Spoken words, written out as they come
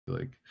feel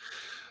like.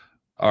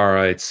 All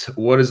right,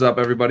 what is up,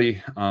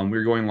 everybody?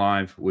 We're going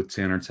live with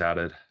Tanner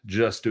Tattered,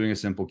 just doing a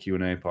simple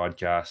Q&A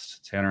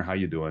podcast. Tanner, how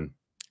you doing?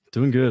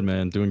 Doing good,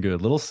 man. Doing good. A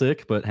little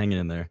sick, but hanging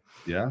in there.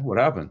 Yeah, what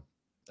happened?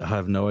 I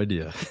have no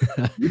idea.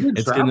 You've been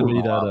It's going to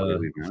traveling be a lot that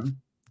lately, man.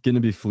 going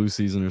to be flu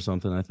season or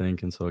something, I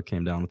think, and so it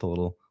came down with a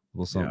little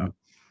something.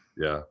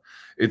 Yeah.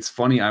 It's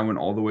funny, I went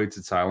all the way to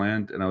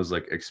Thailand and I was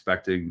like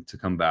expecting to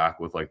come back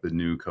with like the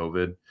new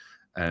COVID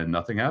and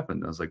nothing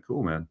happened. I was like,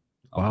 cool, man.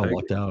 Wow,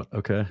 lucked out.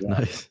 Okay, Yeah,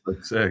 nice.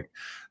 that's sick.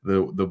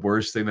 The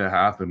worst thing that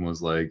happened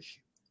was like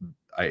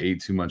I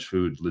ate too much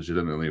food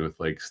legitimately with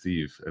like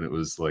Steve, and it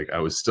was like I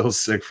was still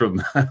sick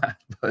from that,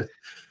 but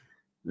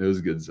it was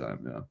a good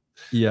time. Yeah.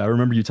 Yeah, I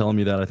remember you telling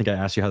me that. I think I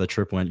asked you how the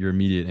trip went. Your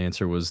immediate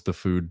answer was the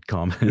food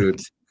comment. Dude,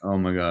 oh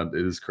my God,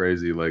 it is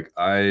crazy. Like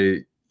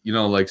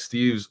like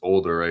Steve's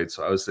older, right?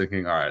 So I was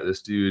thinking, all right,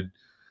 this dude,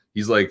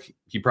 he's like,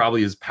 he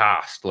probably is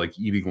past like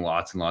eating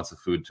lots and lots of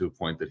food to a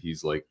point that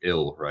he's like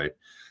ill, right?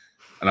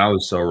 And I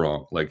was so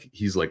wrong. Like,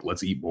 he's like,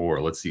 let's eat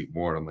more. Let's eat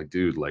more. And I'm like,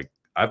 dude, like,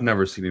 I've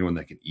never seen anyone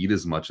that can eat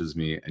as much as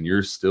me. And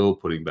you're still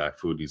putting back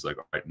food. He's like,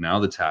 all right, now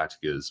the tactic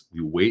is we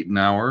wait an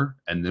hour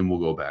and then we'll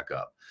go back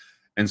up.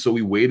 And so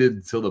we waited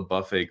until the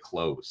buffet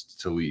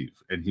closed to leave.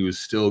 And he was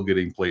still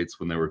getting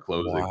plates when they were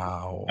closing.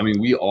 Wow. I mean,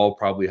 we all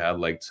probably had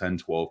like 10,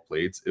 12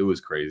 plates. It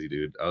was crazy,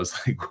 dude. I was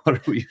like, what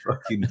are we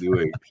fucking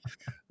doing?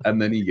 And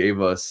then he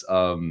gave us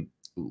lipase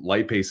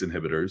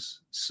inhibitors.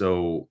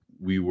 So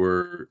we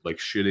were like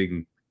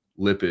shitting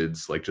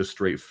lipids, like just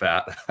straight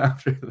fat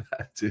after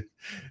that, dude.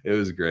 It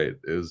was great.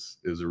 It was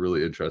a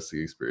really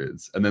interesting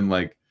experience. And then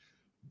like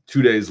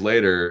 2 days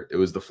later, it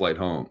was the flight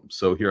home.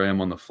 So here I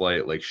am on the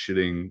flight, like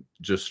shitting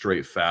just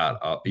straight fat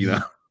up, you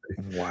know.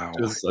 Wow.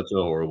 Just such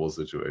a horrible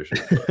situation.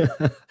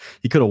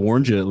 He could have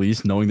warned you at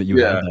least, knowing that you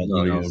had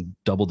that,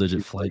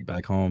 double-digit flight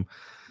back home.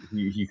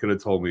 He could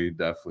have told me,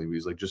 definitely.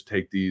 He's like, just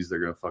take these, they're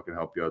gonna fucking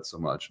help you out so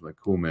much. I'm like,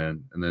 cool,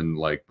 man. And then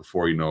like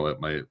before you know it,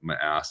 my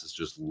ass is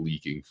just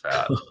leaking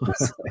fat.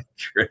 It's like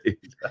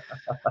great.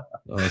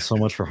 So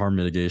much for harm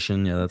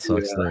mitigation. Yeah, that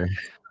sucks there.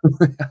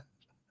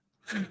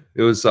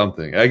 It was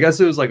something. I guess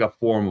it was like a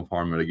form of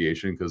harm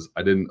mitigation because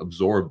I didn't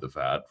absorb the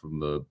fat from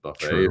the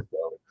buffet.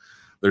 So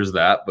there's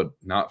that, but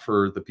not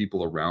for the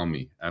people around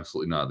me.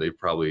 Absolutely not. They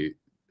probably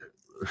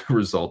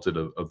resulted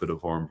a bit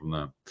of harm from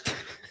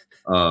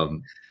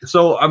that.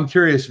 So I'm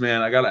curious,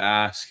 man. I got to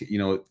ask,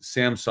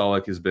 Sam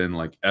Sulek has been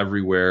like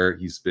everywhere.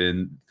 He's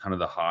been kind of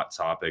the hot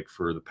topic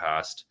for the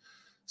past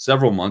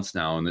several months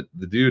now. And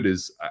the dude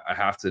is, I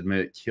have to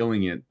admit,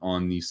 killing it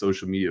on the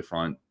social media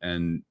front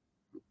and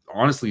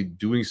honestly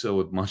doing so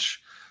with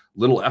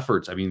little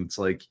efforts. I mean, it's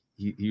like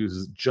he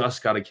was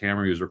just got a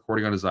camera. He was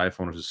recording on his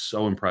iPhone, which is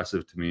so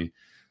impressive to me.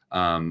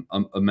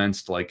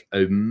 Immense, like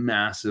a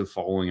massive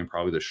following in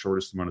probably the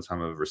shortest amount of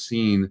time I've ever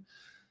seen.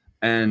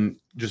 And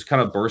just kind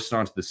of burst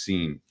onto the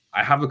scene.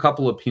 I have a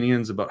couple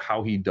opinions about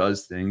how he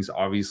does things.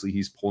 Obviously,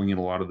 he's pulling in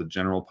a lot of the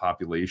general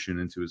population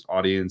into his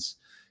audience.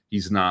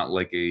 He's not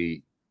like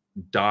a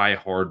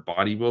die-hard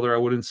bodybuilder, I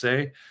wouldn't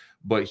say,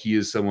 but he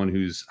is someone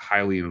who's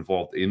highly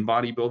involved in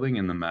bodybuilding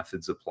and the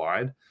methods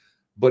applied.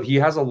 But he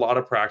has a lot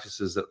of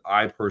practices that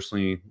I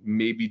personally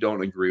maybe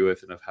don't agree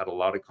with and have had a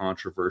lot of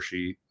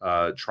controversy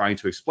trying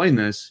to explain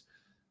this.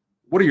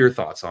 What are your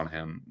thoughts on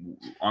him,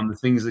 on the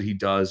things that he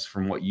does,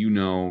 from what you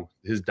know,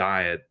 his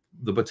diet,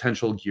 the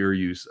potential gear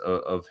use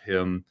of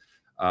him,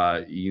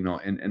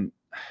 and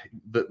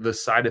the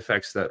side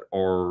effects that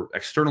are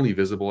externally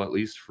visible, at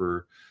least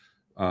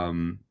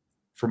from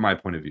my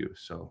point of view.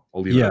 So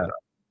I'll leave it at that.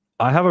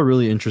 I have a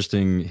really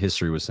interesting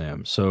history with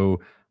Sam. So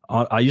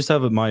I used to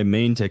have my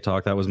main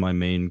TikTok. That was my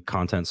main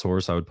content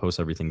source. I would post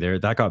everything there.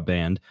 That got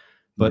banned.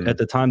 But at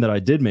the time that I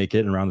did make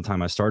it, and around the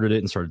time I started it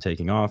and started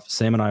taking off,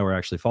 Sam and I were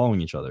actually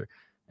following each other.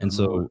 And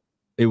so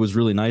it was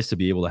really nice to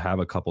be able to have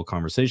a couple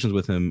conversations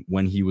with him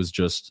when he was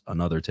just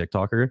another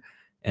TikToker.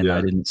 And I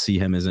didn't see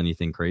him as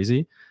anything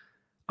crazy.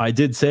 I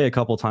did say a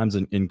couple times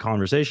in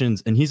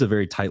conversations, and he's a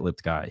very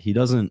tight-lipped guy. He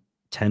doesn't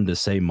tend to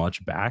say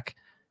much back,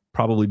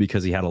 probably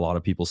because he had a lot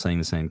of people saying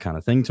the same kind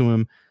of thing to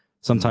him.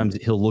 Sometimes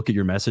he'll look at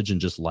your message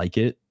and just like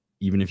it,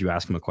 even if you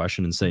ask him a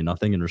question and say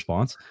nothing in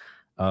response.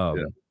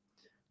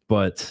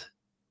 But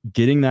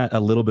getting that a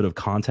little bit of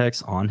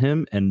context on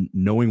him and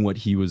knowing what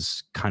he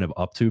was kind of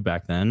up to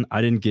back then,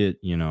 I didn't get,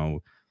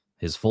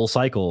 his full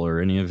cycle or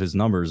any of his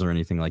numbers or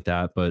anything like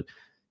that, but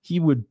he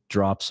would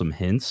drop some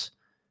hints.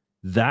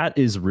 That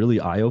is really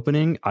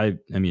eye-opening. I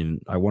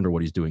mean, I wonder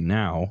what he's doing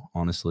now,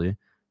 honestly,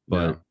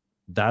 but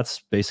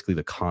that's basically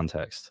the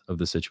context of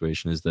the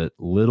situation, is that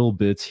little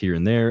bits here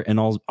and there. And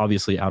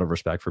obviously, out of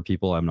respect for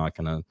people, I'm not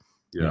going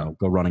to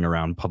go running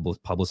around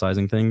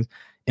publicizing things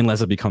unless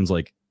it becomes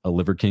like a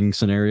Liver King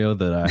scenario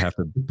that I have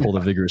to pull the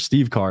Vigorous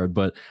Steve card,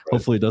 but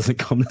hopefully it doesn't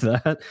come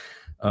to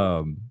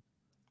that.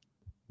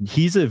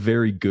 He's a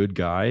very good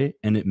guy,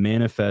 and it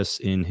manifests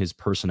in his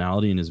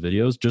personality in his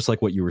videos, just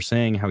like what you were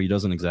saying, how he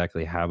doesn't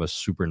exactly have a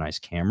super nice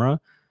camera.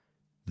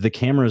 The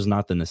camera is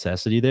not the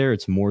necessity there.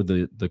 It's more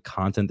the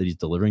content that he's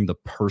delivering, the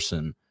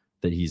person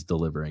that he's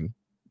delivering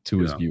to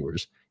his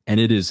viewers. and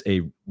it is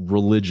a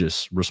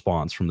religious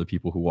response from the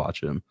people who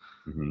watch him.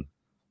 Mm-hmm.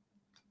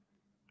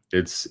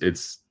 It's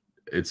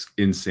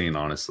insane,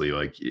 honestly.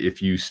 Like,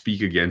 if you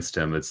speak against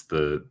him, it's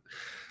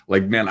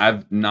like, man,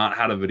 I've not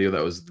had a video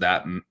that was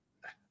that.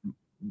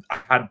 I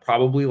had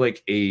probably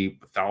like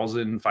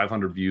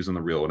 1,500 views on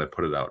the reel when I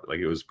put it out. Like,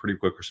 it was pretty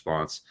quick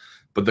response,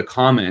 but the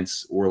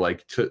comments were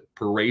like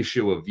per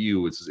ratio of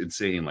view, it's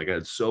insane. Like, I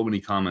had so many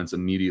comments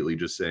immediately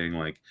just saying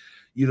like,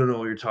 you don't know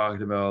what you're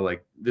talking about.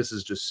 Like, this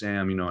is just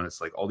Sam, you know, and it's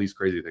like all these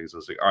crazy things. I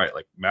was like, all right,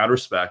 like, mad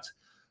respect.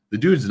 The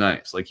dude's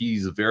nice. Like,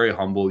 he's very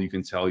humble. You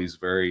can tell he's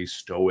very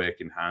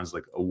stoic and has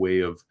like a way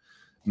of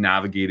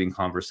navigating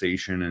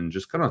conversation and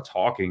just kind of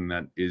talking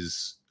that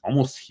is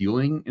almost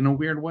healing in a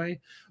weird way,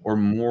 or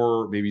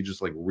more maybe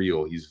just like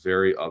real. He's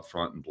very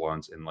upfront and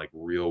blunt and like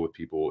real with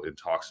people and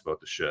talks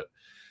about the shit.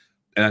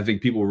 And I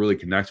think people really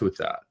connect with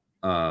that.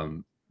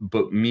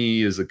 But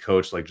me as a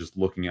coach, like, just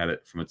looking at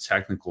it from a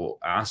technical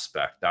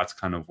aspect, that's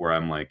kind of where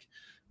I'm like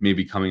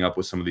maybe coming up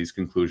with some of these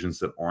conclusions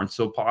that aren't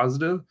so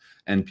positive,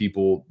 and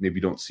people maybe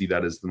don't see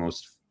that as the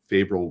most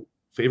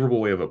favorable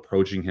way of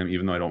approaching him,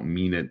 even though I don't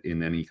mean it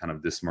in any kind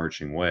of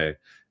dismarching way.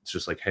 It's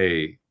just like,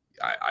 hey,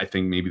 I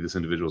think maybe this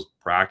individual is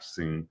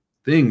practicing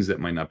things that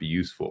might not be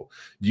useful.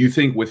 Do you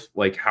think with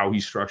like how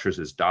he structures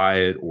his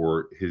diet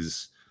or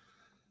his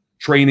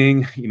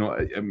training, you know,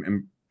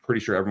 I'm pretty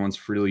sure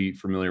everyone's really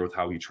familiar with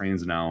how he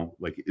trains now.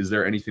 Like, is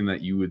there anything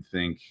that you would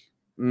think,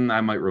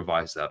 I might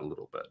revise that a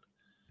little bit?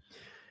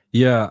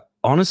 Yeah,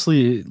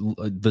 honestly,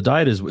 the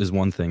diet is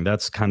one thing.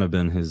 That's kind of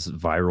been his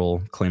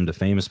viral claim to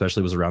fame,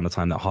 especially was around the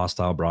time that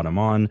Hostile brought him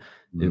on.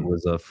 It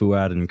was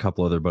Fuad and a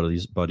couple other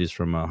buddies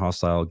from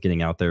Hostile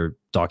getting out there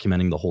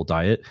documenting the whole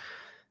diet.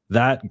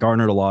 That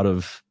garnered a lot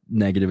of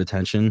negative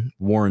attention,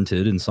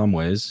 warranted in some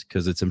ways,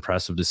 because it's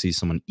impressive to see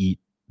someone eat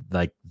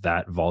like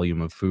that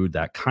volume of food,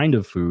 that kind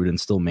of food, and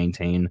still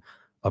maintain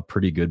a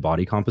pretty good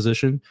body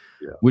composition,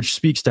 which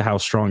speaks to how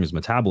strong his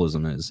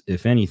metabolism is,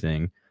 if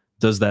anything.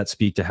 Does that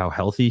speak to how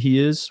healthy he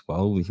is?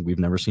 Well, we've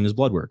never seen his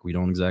blood work. We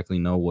don't exactly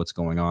know what's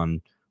going on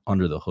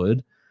under the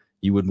hood.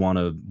 You would want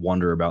to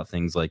wonder about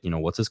things like, you know,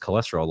 what's his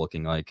cholesterol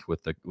looking like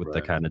with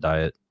the kind of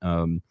diet.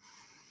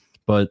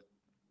 But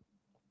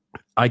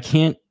I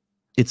can't.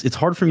 It's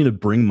hard for me to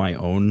bring my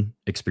own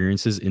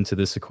experiences into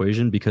this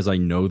equation because I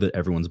know that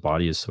everyone's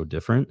body is so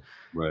different.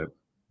 Right.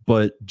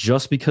 But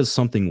just because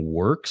something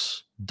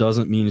works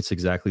doesn't mean it's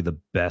exactly the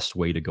best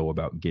way to go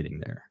about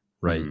getting there.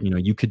 Right. You know,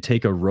 you could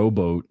take a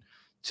rowboat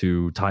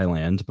to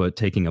Thailand, but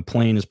taking a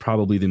plane is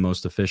probably the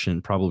most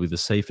efficient, probably the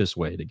safest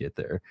way to get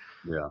there.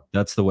 Yeah.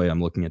 That's the way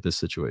I'm looking at this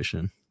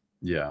situation.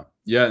 Yeah.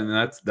 Yeah. And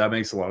that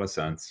makes a lot of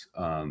sense.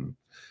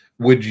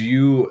 Would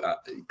you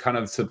kind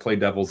of, to play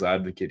devil's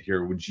advocate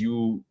here, would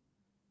you,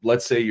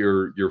 let's say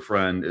your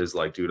friend is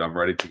like, dude, I'm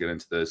ready to get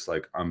into this.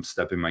 Like, I'm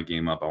stepping my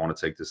game up. I want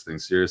to take this thing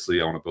seriously.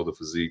 I want to build a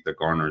physique that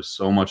garners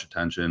so much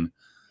attention,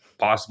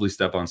 possibly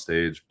step on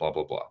stage, blah,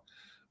 blah, blah.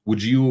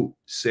 Would you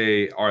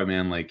say, all right,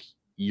 man, like,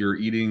 you're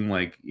eating,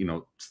 like, you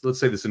know, let's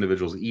say this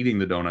individual's eating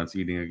the donuts,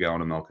 eating a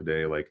gallon of milk a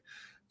day, like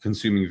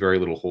consuming very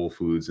little whole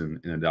foods in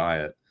a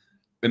diet.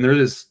 And there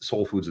is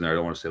whole foods in there. I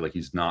don't want to say like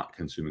he's not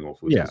consuming whole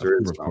foods. Yeah, there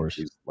is of course.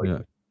 He's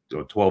like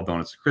 12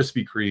 donuts of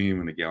Krispy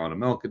Kreme and a gallon of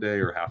milk a day,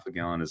 or half a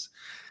gallon is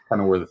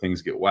kind of where the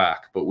things get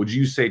whack. But would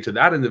you say to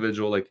that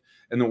individual, like,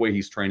 and the way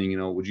he's training, you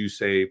know, would you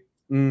say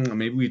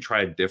maybe we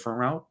try a different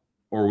route,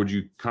 or would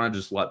you kind of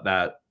just let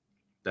that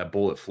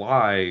bullet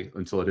fly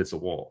until it hits a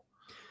wall?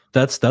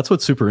 That's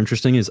what's super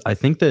interesting is I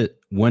think that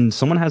when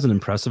someone has an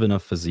impressive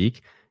enough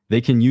physique, they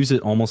can use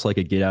it almost like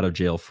a get out of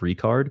jail free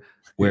card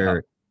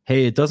where,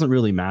 hey, it doesn't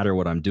really matter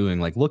what I'm doing.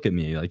 Like, look at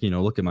me, like, you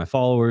know, look at my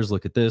followers,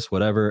 look at this,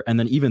 whatever. And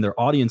then even their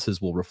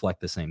audiences will reflect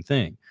the same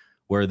thing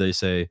where they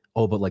say,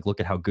 oh, but like, look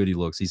at how good he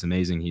looks. He's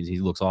amazing. He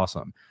looks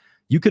awesome.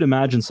 You could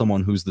imagine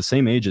someone who's the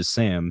same age as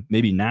Sam,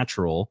 maybe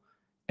natural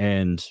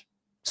and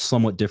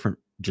somewhat different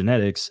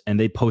genetics, and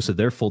they posted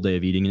their full day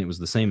of eating and it was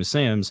the same as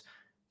Sam's.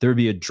 There would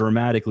be a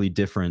dramatically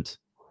different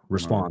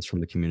response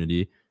from the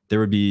community. There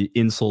would be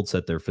insults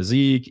at their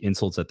physique,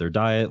 insults at their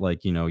diet.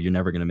 Like, you know, you're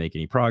never going to make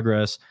any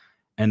progress.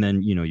 And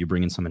then, you know, you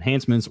bring in some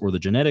enhancements or the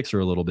genetics are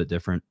a little bit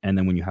different. And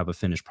then when you have a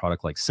finished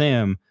product like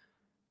Sam,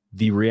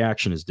 the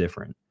reaction is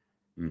different.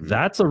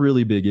 That's a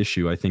really big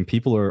issue. I think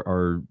people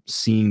are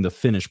seeing the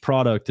finished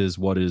product as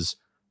what is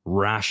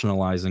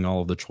rationalizing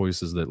all of the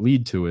choices that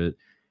lead to it,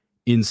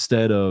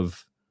 instead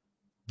of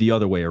the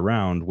other way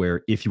around,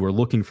 where if you are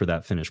looking for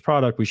that finished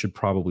product, we should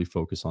probably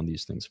focus on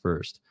these things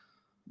first.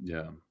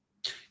 Yeah.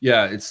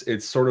 Yeah.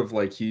 It's sort of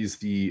like he's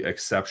the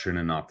exception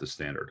and not the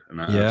standard.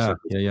 And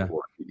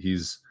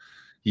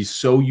he's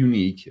so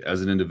unique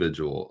as an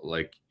individual.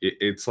 Like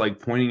it's like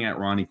pointing at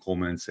Ronnie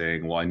Coleman and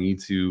saying, well, I need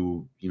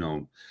to, you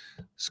know,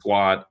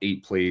 squat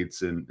 8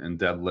 plates and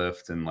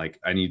deadlift. And like,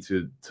 I need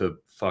to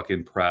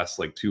fucking press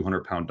like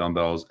 200-pound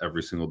dumbbells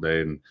every single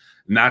day. And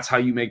that's how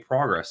you make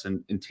progress.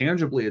 And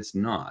intangibly, it's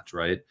not,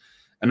 right.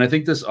 And I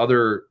think this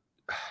other,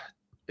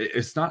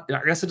 it's not,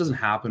 I guess it doesn't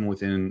happen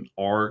within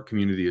our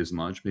community as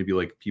much, maybe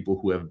like people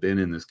who have been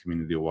in this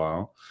community a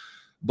while.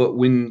 But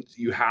when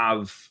you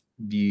have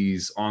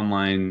these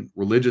online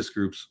religious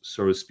groups,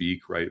 so to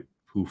speak, right,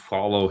 who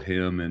follow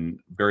him and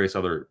various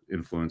other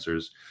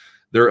influencers,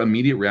 their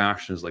immediate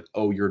reaction is like,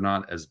 oh, you're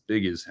not as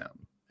big as him.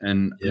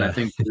 And I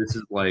think this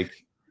is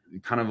like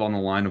kind of on the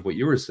line of what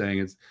you were saying.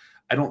 Is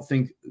I don't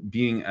think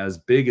being as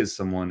big as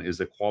someone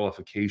is a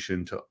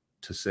qualification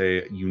to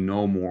say you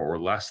know more or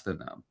less than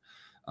them,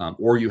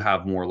 or you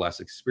have more or less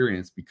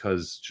experience,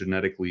 because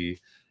genetically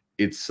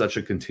it's such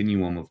a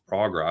continuum of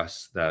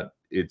progress that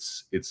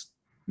it's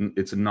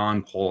a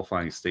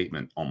non-qualifying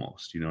statement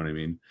almost, you know what I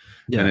mean?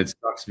 Yeah. And it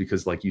sucks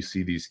because like you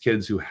see these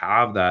kids who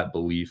have that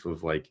belief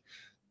of like,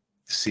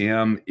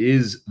 Sam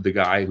is the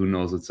guy who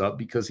knows what's up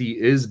because he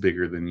is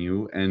bigger than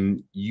you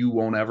and you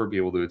won't ever be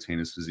able to attain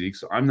his physique.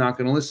 So I'm not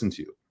going to listen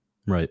to you.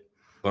 Right.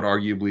 But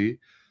arguably,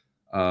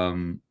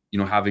 you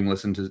know, having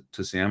listened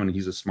to Sam, and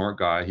he's a smart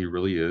guy, he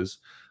really is.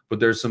 But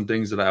there's some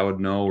things that I would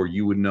know, or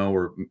you would know,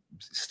 or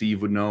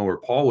Steve would know, or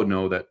Paul would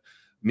know that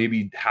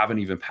maybe haven't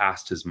even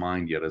passed his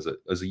mind yet as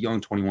a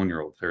young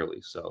 21-year-old,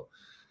 fairly. So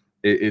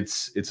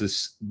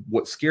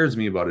what scares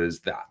me about it is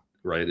that,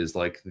 right, is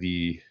like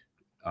the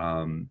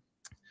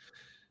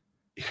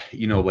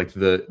you know, like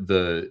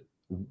the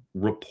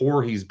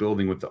rapport he's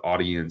building with the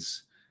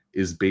audience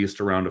is based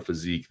around a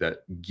physique that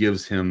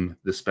gives him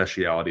the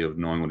speciality of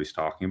knowing what he's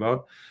talking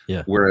about.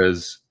 Yeah.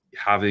 Whereas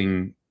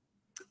having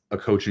a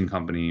coaching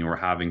company or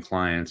having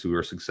clients who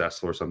are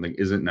successful or something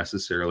isn't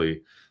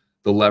necessarily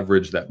the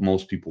leverage that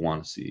most people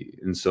want to see.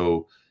 And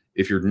so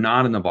if you're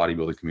not in the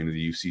bodybuilding community,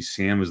 you see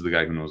Sam as the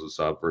guy who knows what's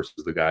up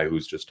versus the guy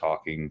who's just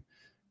talking,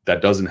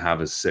 that doesn't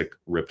have a sick,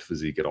 ripped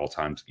physique at all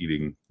times,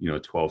 eating, you know,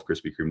 12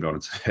 Krispy Kreme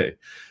donuts a day,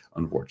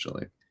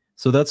 unfortunately.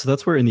 So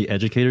that's where in the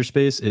educator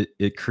space,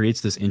 it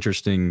creates this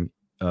interesting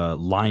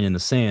line in the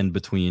sand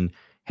between,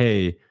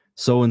 hey,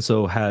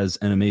 so-and-so has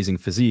an amazing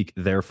physique,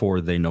 therefore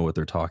they know what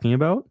they're talking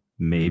about.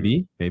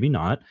 Maybe, maybe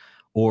not.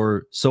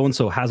 Or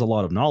so-and-so has a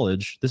lot of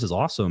knowledge. This is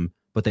awesome,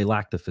 but they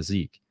lack the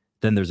physique.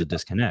 Then there's a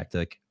disconnect.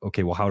 Like,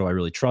 okay, well, how do I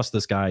really trust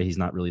this guy? He's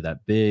not really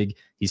that big.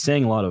 He's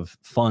saying a lot of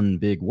fun,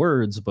 big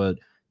words, but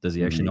does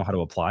he actually know how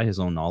to apply his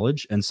own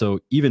knowledge? And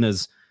so even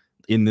as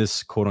in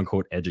this quote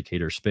unquote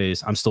educator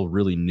space, I'm still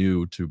really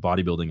new to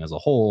bodybuilding as a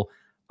whole.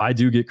 I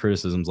do get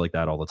criticisms like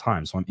that all the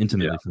time. So I'm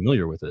intimately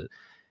familiar with it.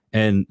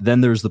 And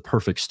then there's the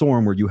perfect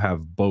storm where you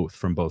have both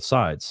from both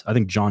sides. I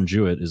think John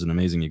Jewett is an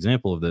amazing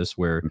example of this,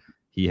 where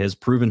he has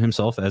proven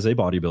himself as a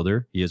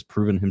bodybuilder. He has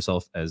proven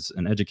himself as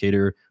an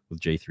educator with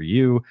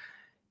J3U.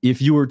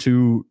 If you were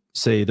to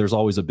say there's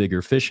always a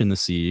bigger fish in the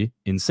sea,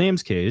 in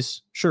Sam's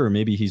case, sure,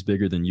 maybe he's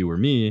bigger than you or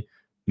me.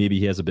 Maybe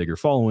he has a bigger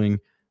following.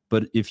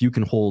 But if you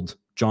can hold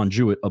John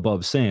Jewett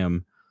above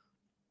Sam,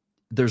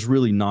 there's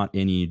really not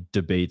any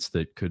debates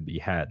that could be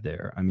had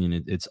there. I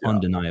mean, it's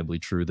undeniably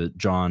true that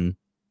John,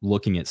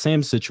 looking at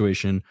Sam's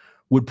situation,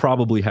 would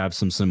probably have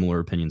some similar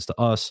opinions to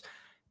us.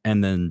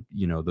 And then,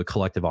 you know, the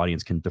collective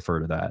audience can defer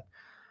to that.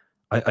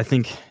 I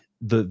think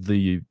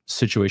the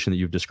situation that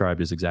you've described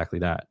is exactly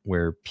that,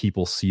 where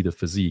people see the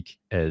physique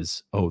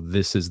as, oh,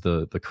 this is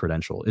the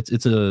credential.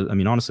 I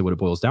mean, honestly, what it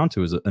boils down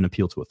to is an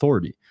appeal to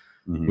authority,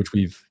 which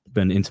we've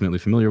been intimately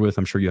familiar with.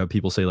 I'm sure you have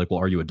people say like, well,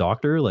 are you a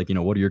doctor? Like, you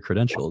know, what are your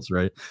credentials?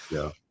 Right.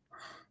 Yeah.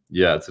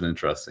 Yeah. It's an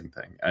interesting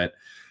thing.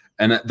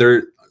 And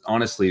there,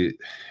 honestly,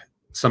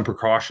 some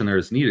precaution there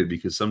is needed,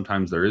 because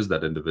sometimes there is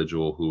that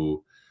individual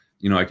who,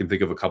 you know, I can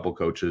think of a couple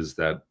coaches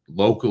that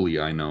locally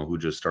I know who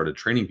just started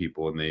training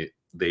people, and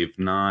they've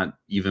not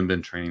even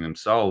been training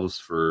themselves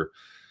for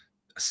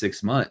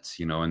 6 months,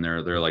 you know, and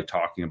they're like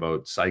talking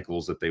about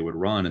cycles that they would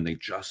run, and they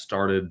just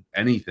started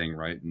anything,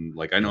 right? And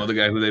like, I know the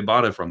guy who they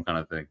bought it from, kind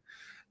of thing.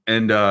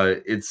 And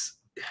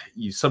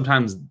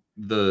sometimes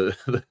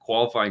the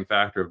qualifying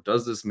factor of,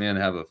 does this man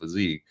have a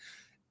physique,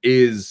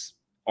 is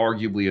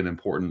arguably an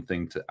important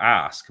thing to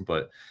ask.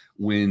 But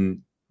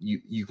when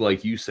you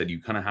like you said,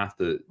 you kind of have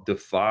to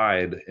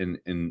divide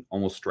and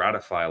almost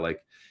stratify,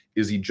 like,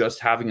 is he just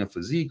having a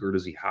physique, or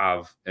does he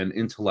have an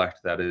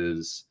intellect that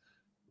is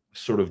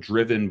sort of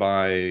driven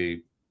by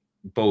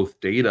both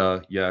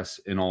data, yes,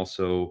 and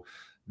also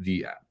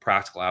the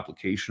practical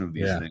application of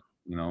these things,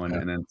 you know?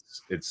 And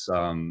it's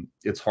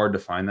hard to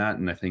find that.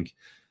 And I think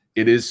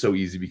it is so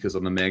easy, because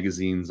on the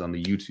magazines, on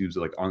the YouTubes,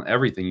 like on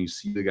everything, you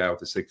see the guy with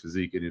the sick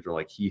physique and you're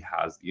like, he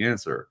has the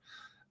answer.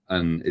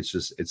 And it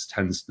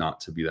tends not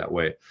to be that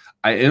way.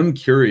 I am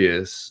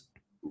curious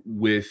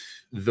with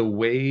the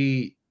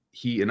way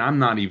and I'm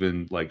not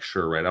even like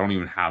sure, right? I don't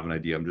even have an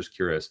idea. I'm just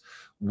curious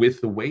with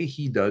the way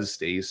he does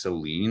stay so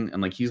lean,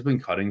 and like he's been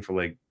cutting for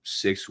like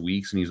 6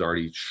 weeks and he's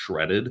already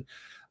shredded.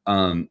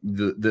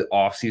 The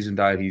off-season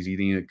diet, he's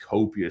eating a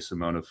copious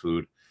amount of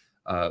food,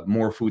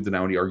 more food than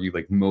I would argue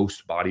like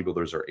most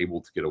bodybuilders are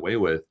able to get away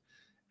with.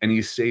 And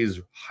he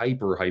stays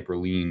hyper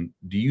lean.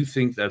 Do you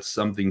think that's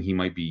something he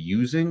might be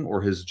using,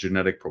 or his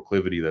genetic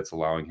proclivity that's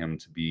allowing him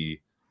to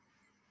be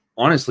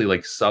honestly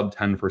like sub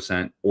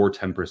 10% or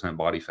 10%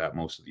 body fat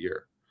most of the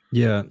year?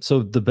 Yeah.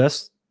 So the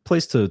best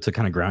place to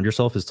kind of ground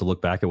yourself is to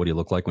look back at what he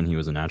looked like when he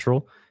was a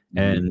natural.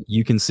 And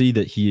you can see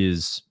that he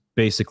is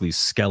basically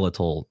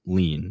skeletal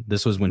lean.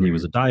 This was when he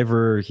was a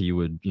diver. He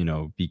would, you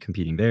know, be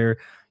competing there.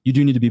 You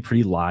do need to be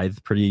pretty lithe,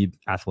 pretty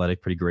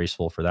athletic, pretty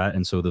graceful for that.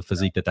 And so the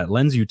physique that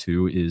lends you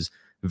to is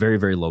very,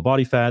 very low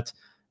body fat,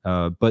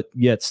 but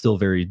yet still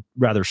very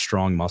rather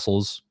strong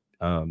muscles.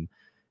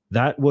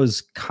 That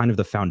was kind of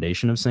the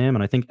foundation of Sam.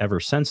 And I think ever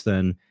since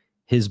then,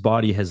 his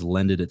body has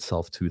lended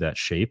itself to that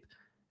shape.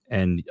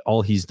 And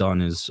all he's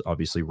done is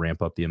obviously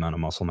ramp up the amount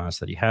of muscle mass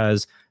that he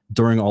has.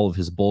 During all of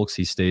his bulks,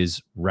 he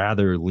stays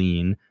rather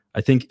lean.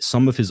 I think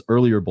some of his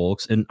earlier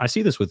bulks, and I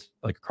see this with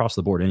like across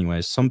the board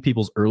anyways, some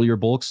people's earlier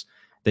bulks,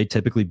 they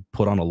typically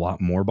put on a lot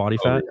more body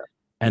fat. Yeah.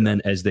 And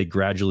then as they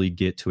gradually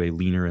get to a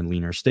leaner and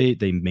leaner state,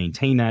 they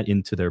maintain that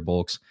into their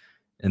bulks.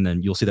 And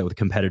then you'll see that with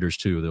competitors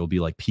too. There'll be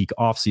like peak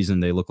off season.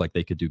 They look like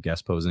they could do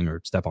guest posing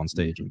or step on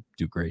stage and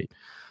do great.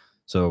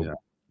 So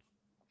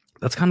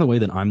that's kind of the way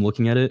that I'm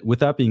looking at it. With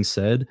that being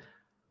said,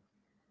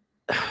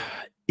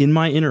 in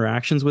my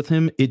interactions with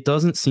him, it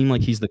doesn't seem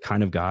like he's the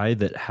kind of guy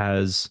that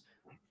has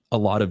a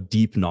lot of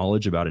deep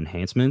knowledge about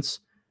enhancements.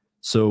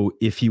 So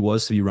if he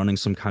was to be running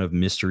some kind of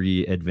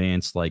mystery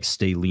advanced, like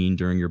stay lean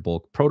during your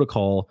bulk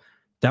protocol,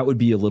 that would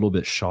be a little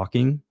bit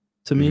shocking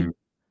to me.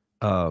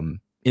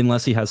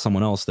 Unless he has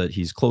someone else that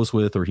he's close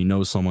with, or he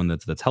knows someone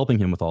that's helping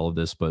him with all of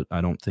this. But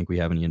I don't think we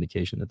have any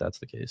indication that that's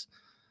the case.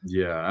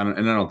 Yeah.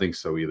 And I don't think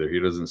so either. He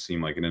doesn't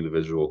seem like an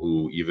individual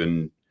who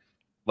even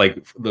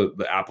like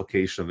the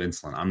application of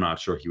insulin. I'm not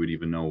sure he would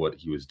even know what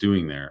he was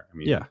doing there. I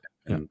mean,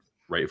 and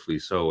rightfully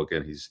so.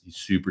 Again, he's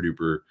super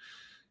duper.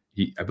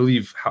 I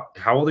believe,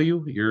 how old are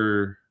you?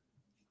 You're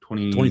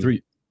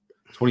 23.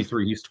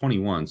 23. He's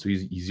 21. So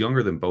he's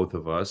younger than both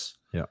of us.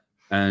 Yeah.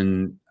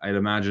 And I'd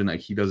imagine that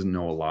he doesn't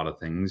know a lot of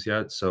things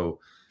yet. So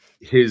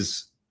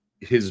his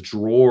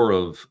drawer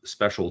of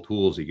special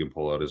tools he can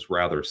pull out is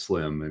rather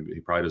slim, and he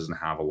probably doesn't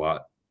have a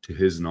lot to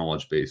his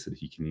knowledge base that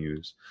he can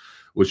use,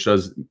 which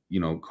does, you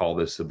know, call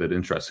this a bit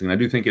interesting. And I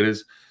do think it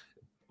is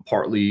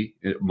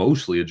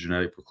mostly a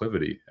genetic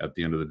proclivity at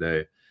the end of the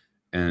day.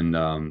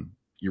 And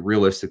you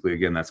realistically,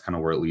 again, that's kind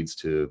of where it leads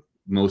to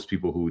most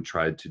people who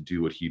tried to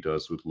do what he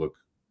does would look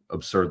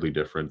absurdly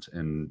different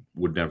and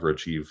would never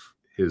achieve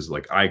his,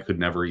 like, I could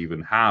never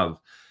even have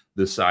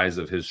the size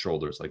of his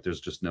shoulders. Like,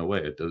 there's just no way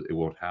it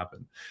won't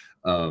happen.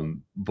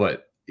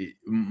 But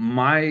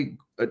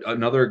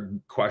another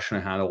question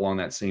I had along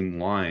that same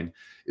line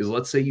is,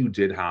 let's say you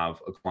did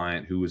have a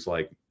client who was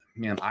like,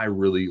 man, I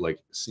really like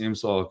Sam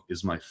Sulek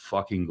is my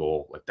fucking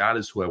goal. Like, that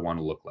is who I want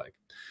to look like.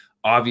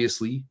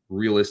 Obviously,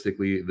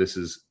 realistically, this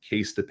is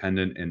case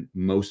dependent, and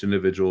most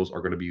individuals are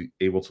going to be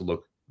able to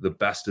look the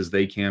best as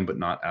they can, but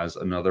not as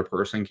another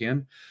person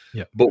can.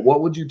 Yeah. But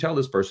what would you tell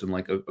this person?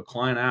 Like a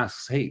client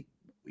asks, hey,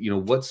 you know,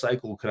 what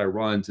cycle could I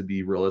run to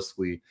be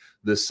realistically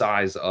the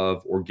size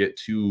of, or get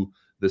to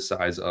the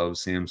size of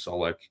Sam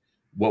Sulek?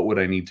 What would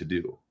I need to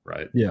do?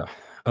 Right. Yeah.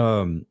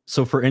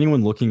 So for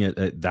anyone looking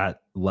at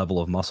that level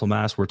of muscle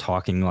mass, we're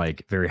talking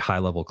like very high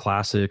level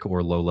classic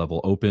or low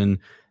level open,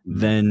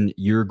 then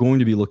you're going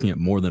to be looking at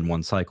more than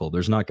one cycle.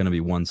 There's not going to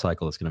be one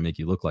cycle that's going to make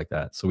you look like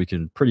that. So we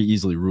can pretty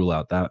easily rule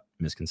out that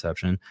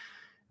misconception.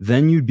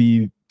 Then you'd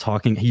be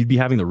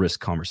having the risk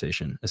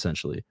conversation,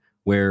 essentially,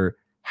 where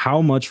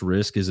how much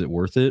risk is it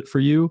worth it for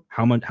you?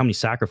 How many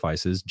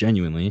sacrifices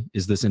genuinely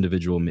is this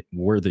individual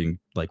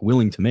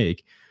willing to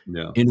make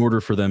in order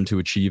for them to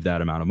achieve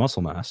that amount of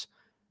muscle mass?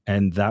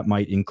 And that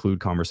might include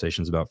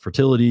conversations about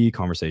fertility,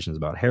 conversations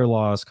about hair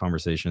loss,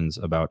 conversations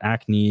about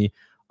acne,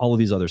 all of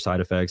these other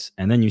side effects.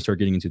 And then you start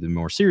getting into the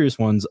more serious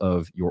ones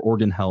of your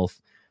organ health,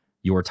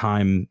 your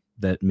time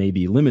that may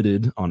be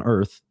limited on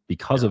Earth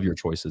because of your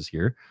choices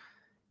here.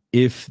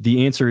 If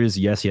the answer is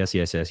yes, yes,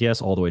 yes, yes,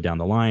 yes, all the way down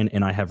the line,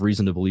 and I have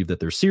reason to believe that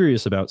they're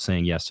serious about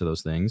saying yes to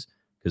those things,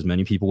 because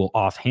many people will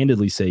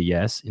offhandedly say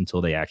yes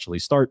until they actually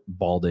start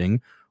balding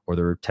or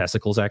their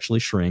testicles actually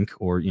shrink,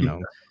 or, you know,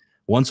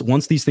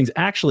 once these things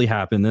actually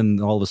happen,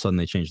 then all of a sudden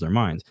they change their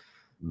minds.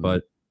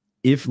 But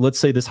if, let's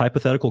say, this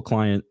hypothetical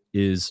client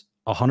is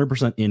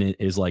 100% in it,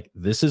 is like,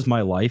 this is my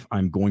life,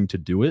 I'm going to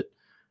do it,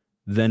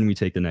 then we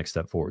take the next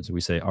step forward. So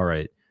we say, all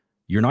right,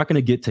 you're not going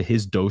to get to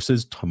his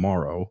doses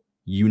tomorrow.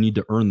 You need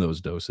to earn those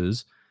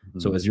doses.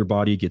 So as your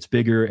body gets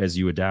bigger, as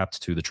you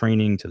adapt to the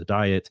training, to the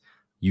diet,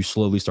 you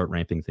slowly start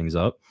ramping things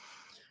up.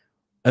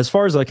 As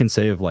far as I can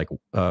say of like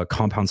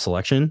compound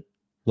selection,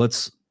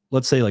 let's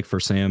say like for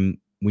Sam,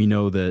 we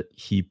know that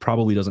he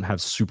probably doesn't have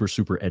super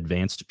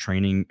advanced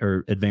training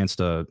or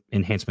advanced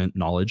enhancement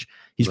knowledge.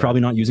 He's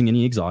probably not using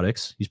any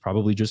exotics. He's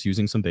probably just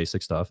using some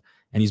basic stuff,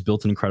 and he's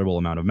built an incredible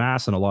amount of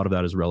mass, and a lot of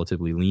that is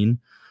relatively lean.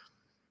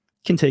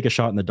 Can take a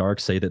shot in the dark,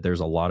 say that there's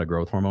a lot of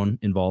growth hormone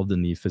involved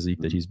in the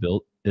physique that he's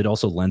built. It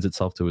also lends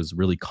itself to his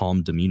really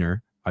calm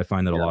demeanor. I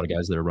find that a lot of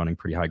guys that are running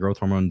pretty high growth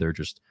hormone, they're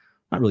just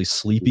not really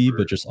sleepy,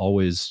 but just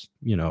always,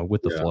 you know,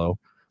 with the flow.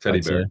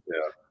 Teddy bear.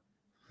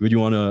 Would you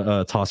want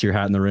to toss your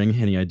hat in the ring?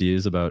 Any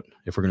ideas about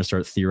if we're going to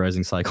start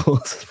theorizing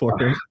cycles for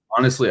him?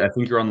 Honestly, I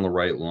think you're on the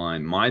right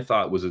line. My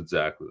thought was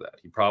exactly that.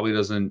 He probably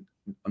doesn't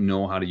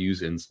know how to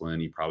use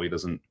insulin. He probably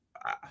doesn't.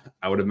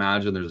 I would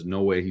imagine there's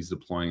no way he's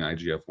deploying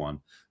IGF-1,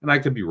 and I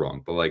could be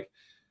wrong, but like,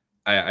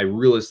 I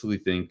realistically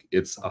think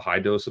it's a high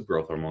dose of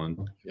growth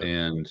hormone. Yep.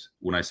 And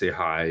when I say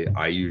high,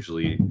 I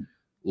usually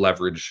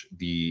leverage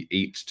the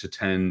 8 to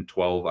 10,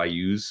 12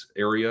 IUs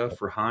area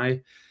for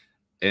high.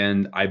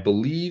 And I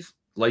believe,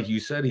 like you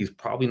said, he's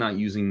probably not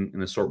using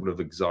an assortment of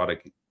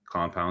exotic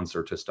compounds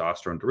or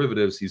testosterone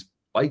derivatives. He's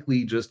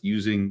likely just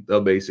using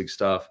the basic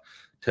stuff,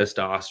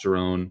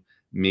 testosterone,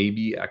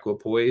 maybe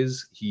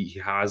equipoise. He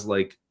has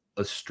like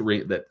a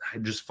straight that I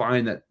just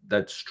find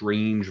that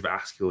strange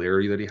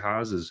vascularity that he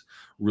has is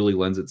really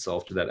lends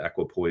itself to that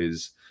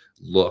equipoise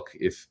look,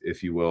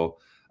 if you will.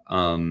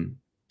 And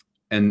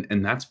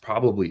that's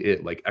probably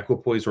it, like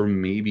equipoise or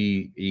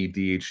maybe a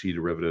DHT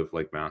derivative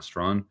like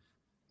Mastron.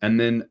 And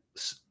then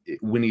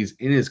when he's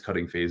in his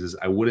cutting phases,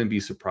 I wouldn't be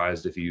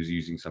surprised if he was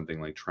using something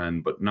like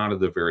Trend, but not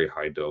at a very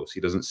high dose. He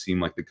doesn't seem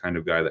like the kind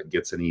of guy that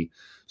gets any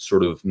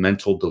sort of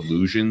mental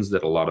delusions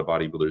that a lot of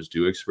bodybuilders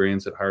do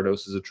experience at higher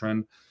doses of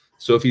Trend.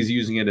 So if he's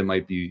using it, it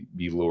might be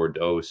lower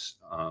dose.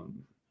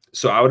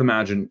 So I would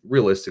imagine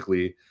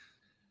realistically,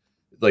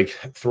 like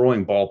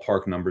throwing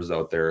ballpark numbers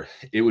out there,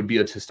 it would be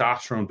a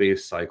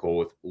testosterone-based cycle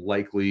with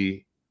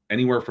likely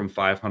anywhere from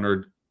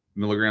 500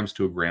 milligrams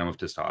to a gram of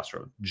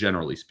testosterone,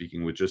 generally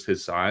speaking, with just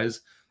his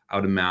size. I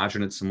would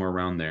imagine it's somewhere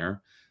around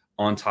there.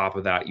 On top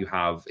of that, you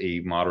have a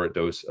moderate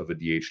dose of a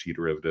DHT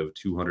derivative,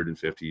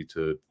 250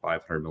 to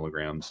 500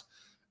 milligrams,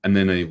 and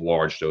then a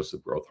large dose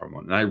of growth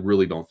hormone. And I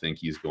really don't think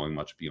he's going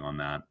much beyond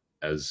that.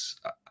 As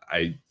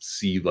I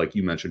see, like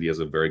you mentioned, he has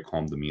a very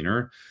calm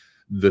demeanor.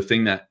 The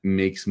thing that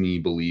makes me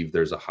believe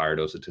there's a higher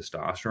dose of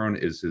testosterone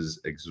is his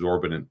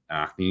exorbitant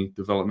acne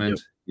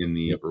development in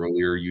the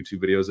earlier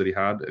YouTube videos that he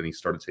had. And he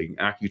started taking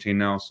Accutane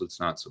now, so it's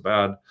not so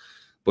bad.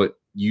 But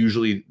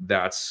usually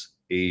that's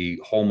a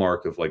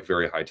hallmark of like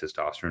very high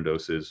testosterone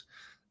doses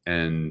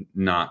and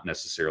not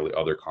necessarily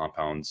other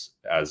compounds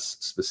as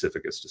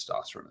specific as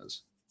testosterone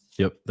is.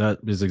 Yep, that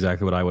is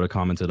exactly what I would have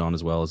commented on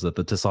as well, is that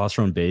the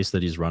testosterone base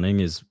that he's running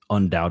is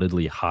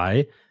undoubtedly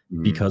high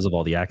because of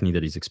all the acne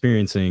that he's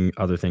experiencing,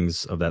 other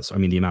things of that. I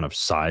mean, the amount of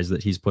size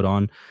that he's put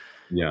on.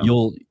 Yeah.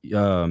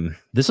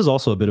 This is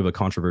also a bit of a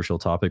controversial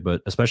topic,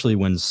 but especially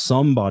when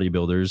some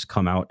bodybuilders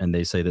come out and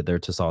they say that their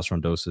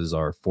testosterone doses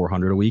are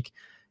 400 a week.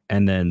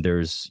 And then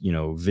there's, you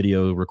know,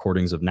 video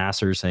recordings of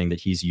Nasser saying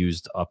that he's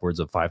used upwards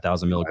of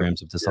 5,000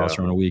 milligrams of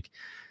testosterone a week.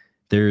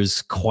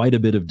 There's quite a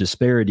bit of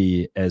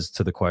disparity as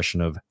to the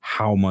question of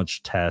how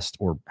much test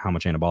or how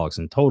much anabolics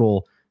in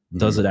total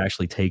does it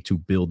actually take to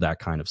build that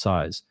kind of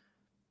size,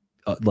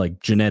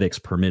 like genetics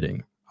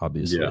permitting,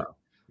 obviously.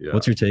 Yeah.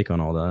 What's your take on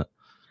all that?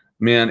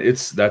 Man,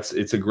 it's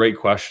a great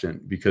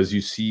question, because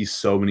you see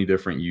so many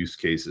different use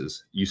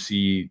cases. You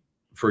see,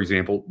 for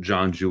example,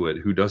 John Jewett,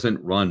 who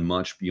doesn't run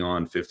much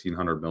beyond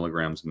 1,500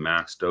 milligrams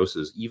max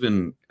doses,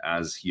 even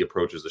as he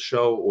approaches the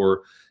show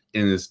or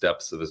in his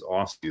depths of his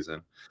off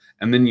season.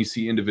 And then you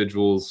see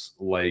individuals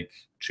like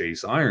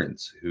Chase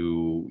Irons,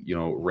 who, you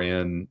know,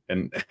 ran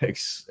an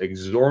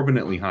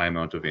exorbitantly high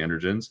amount of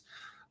androgens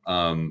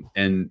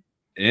and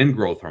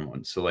growth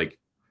hormones. So like,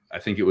 I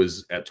think it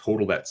was at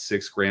total that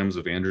 6 grams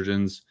of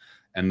androgens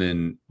and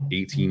then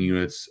 18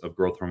 units of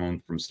growth hormone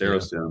from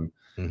Sterostim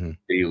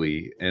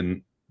daily.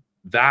 And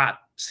that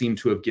seemed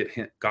to have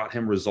got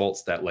him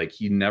results that like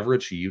he never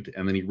achieved.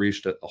 And then he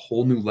reached a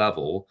whole new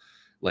level.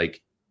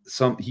 Like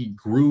he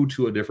grew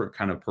to a different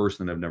kind of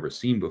person that I've never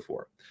seen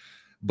before.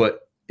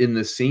 But in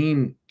the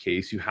same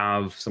case, you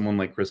have someone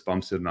like Chris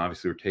Bumstead, and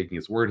obviously we're taking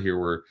his word here,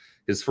 where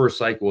his first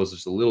cycle was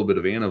just a little bit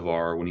of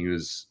Anavar when he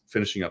was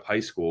finishing up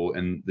high school.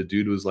 And the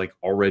dude was like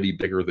already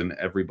bigger than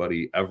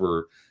everybody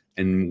ever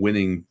and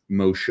winning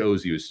most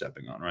shows he was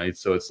stepping on, right?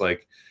 So it's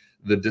like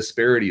the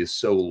disparity is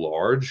so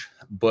large,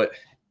 but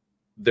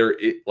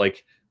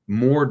like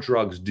more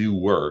drugs do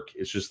work.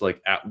 It's just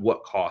like, at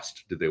what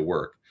cost do they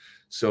work?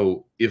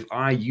 So if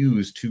I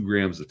use 2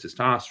 grams of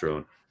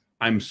testosterone,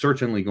 I'm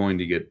certainly going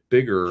to get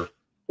bigger,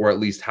 or at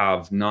least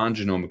have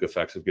non-genomic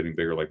effects of getting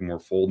bigger, like more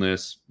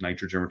fullness,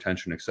 nitrogen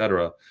retention,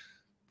 etc.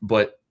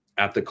 But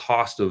at the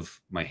cost of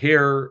my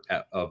hair,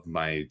 of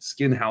my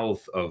skin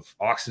health, of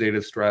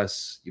oxidative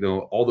stress, you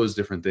know, all those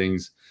different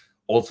things,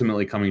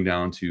 ultimately coming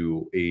down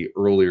to a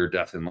earlier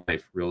death in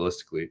life,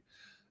 realistically.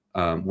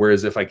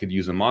 Whereas if I could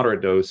use a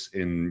moderate dose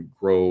and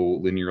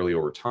grow linearly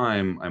over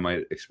time, I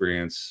might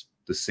experience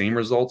the same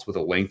results with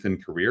a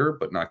lengthened career,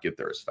 but not get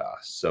there as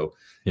fast. So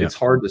it's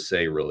hard to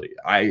say, really.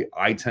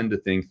 I tend to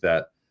think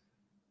that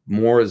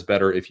more is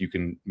better if you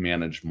can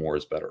manage more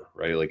is better,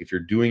 right? Like if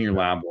you're doing your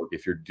lab work,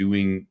 if you're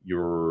doing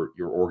your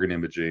organ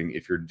imaging,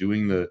 if you're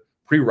doing the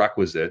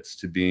prerequisites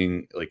to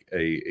being like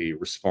a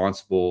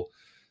responsible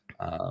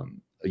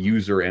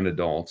user and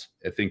adult,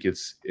 I think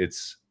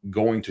it's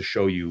going to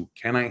show you,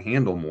 can I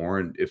handle more?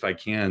 And if I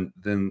can,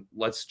 then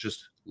let's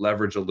just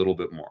leverage a little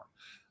bit more.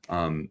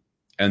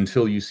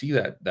 Until you see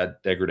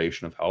that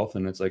degradation of health,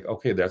 and it's like,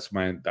 okay, that's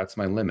my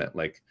limit.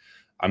 Like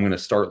I'm going to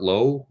start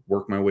low,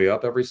 work my way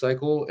up every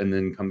cycle, and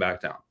then come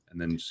back down,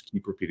 and then just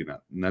keep repeating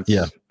that. And that's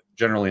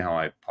generally how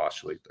I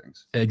postulate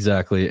things.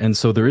 Exactly. And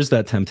so there is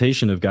that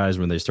temptation of guys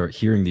when they start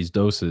hearing these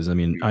doses. I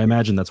mean, I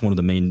imagine that's one of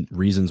the main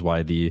reasons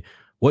why the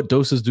what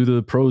doses do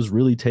the pros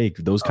really take?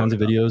 Those kinds of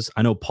yeah. videos.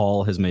 I know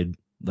Paul has made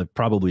like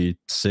probably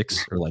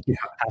 6 or like Yeah.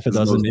 half a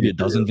dozen, maybe a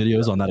dozen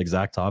videos on that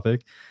exact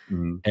topic.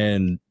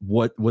 And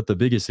what the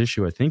biggest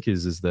issue I think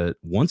is that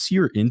once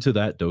you're into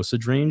that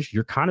dosage range,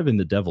 you're kind of in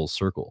the devil's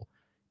circle.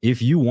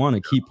 If you want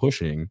to keep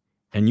pushing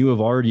and you have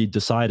already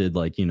decided,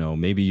 like, you know,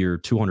 maybe you're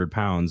 200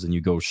 pounds and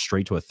you go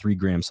straight to a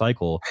 3-gram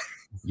cycle,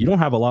 you don't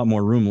have a lot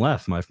more room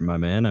left, my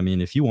man. I mean,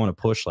 if you want to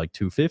push like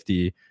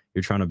 250,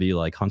 you're trying to be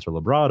like Hunter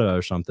Labrada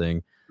or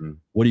something.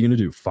 What are you going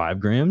to do? 5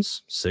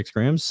 grams, 6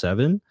 grams,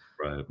 7?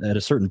 Right. At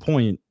a certain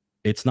point,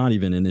 it's not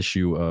even an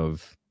issue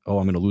of, oh,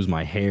 I'm going to lose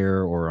my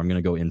hair or I'm going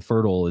to go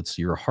infertile. It's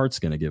your heart's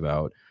going to give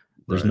out.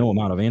 There's no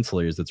amount of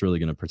ancillaries that's really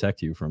going to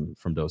protect you from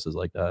doses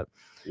like that.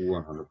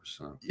 100%.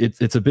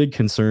 It's a big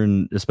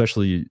concern,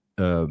 especially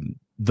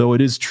though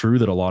it is true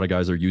that a lot of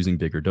guys are using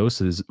bigger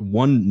doses.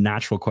 One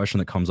natural question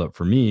that comes up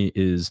for me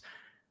is,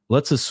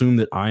 let's assume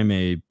that I'm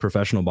a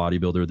professional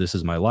bodybuilder. This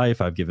is my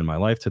life. I've given my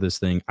life to this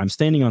thing. I'm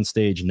standing on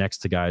stage next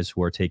to guys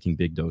who are taking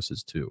big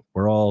doses too.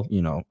 We're all,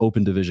 you know,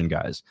 open division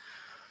guys.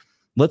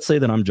 Let's say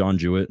that I'm John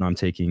Jewett and I'm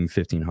taking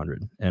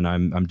 1500 and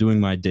I'm doing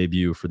my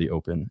debut for the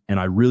Open and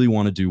I really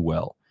want to do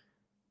well.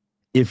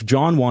 If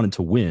John wanted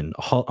to win,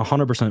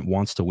 100%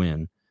 wants to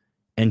win,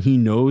 and he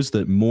knows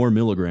that more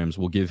milligrams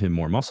will give him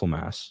more muscle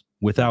mass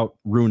without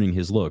ruining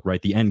his look,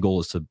 right? The end goal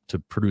is to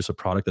produce a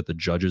product that the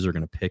judges are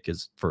going to pick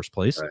as first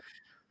place. Right.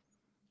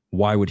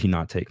 Why would he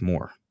not take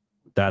more?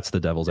 That's the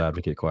devil's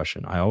advocate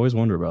question. I always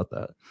wonder about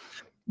that.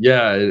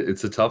 Yeah,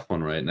 it's a tough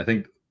one, right? And I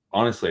think,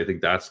 honestly, I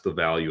think that's the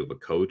value of a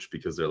coach,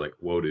 because they're like,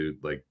 whoa, dude,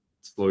 like,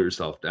 slow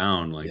yourself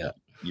down. Like,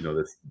 you know,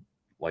 this,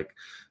 like,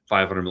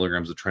 500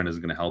 milligrams of tren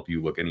isn't going to help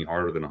you look any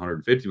harder than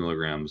 150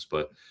 milligrams.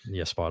 But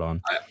yeah, spot on.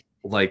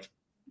 Like,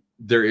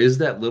 there is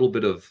that little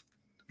bit of,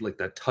 like,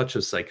 that touch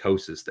of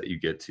psychosis that you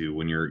get to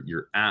when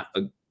you're at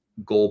a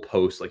goal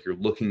post, like, you're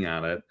looking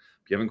at it,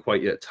 you haven't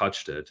quite yet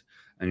touched it,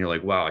 and you're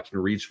like, wow, I can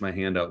reach my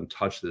hand out and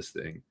touch this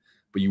thing.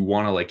 But you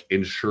want to, like,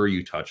 ensure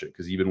you touch it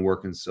because you've been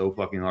working so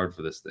fucking hard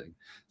for this thing.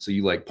 So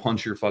you, like,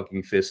 punch your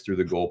fucking fist through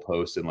the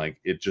goalpost and, like,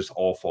 it just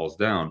all falls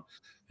down.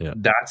 Yeah.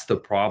 That's the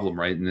problem,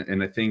 right?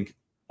 And I think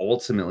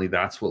ultimately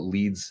that's what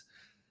leads.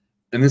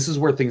 And this is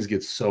where things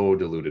get so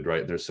diluted,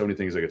 right? There's so many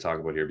things I could talk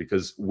about here,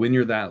 because when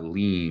you're that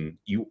lean,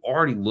 you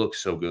already look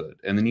so good.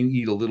 And then you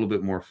eat a little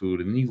bit more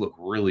food and then you look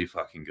really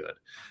fucking good.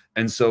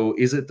 And so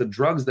is it the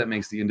drugs that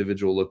makes the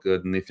individual look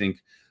good? And they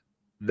think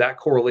that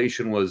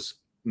correlation was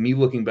me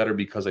looking better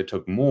because I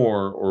took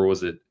more, or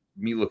was it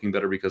me looking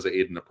better because I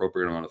ate an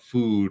appropriate amount of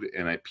food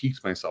and I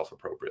peaked myself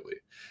appropriately?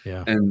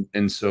 Yeah.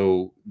 And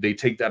so they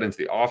take that into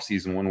the off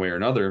season one way or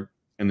another.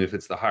 And if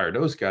it's the higher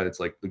dose guy, it's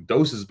like, the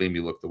doses made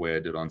me look the way I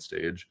did on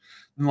stage,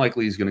 and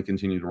likely he's going to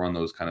continue to run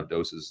those kind of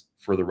doses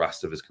for the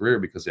rest of his career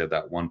because they had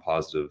that one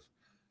positive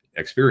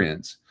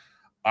experience.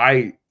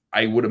 I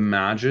would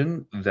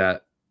imagine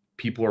that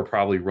people are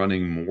probably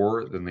running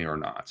more than they are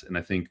not. And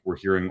I think we're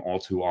hearing all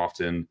too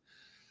often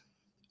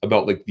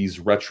about, like, these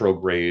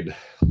retrograde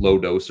low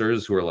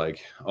dosers who are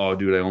like, oh,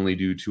 dude, I only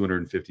do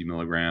 250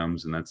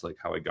 milligrams. And that's, like,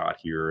 how I got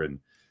here and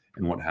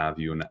what have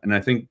you. And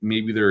I think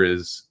maybe there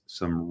is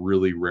some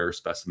really rare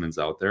specimens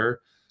out there,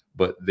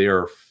 but they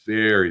are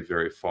very,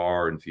 very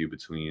far and few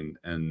between.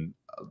 And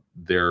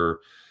their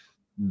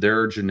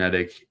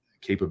genetic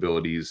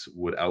capabilities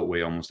would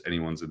outweigh almost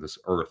anyone's in this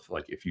earth,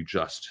 like, if you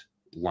just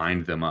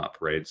lined them up,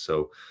 right?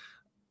 So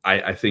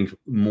I think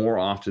more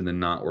often than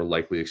not, we're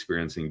likely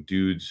experiencing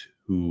dudes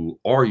who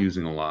are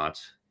using a lot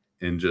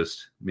and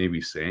just maybe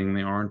saying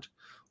they aren't,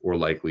 or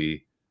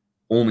likely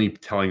only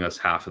telling us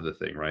half of the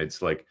thing, right?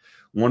 It's like,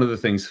 one of the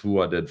things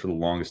Fua did for the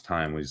longest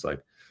time was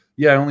like,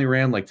 yeah, I only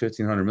ran like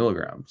 1500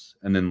 milligrams.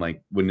 And then,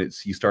 like, when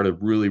he started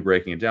really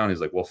breaking it down, he's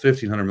like, well,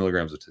 1500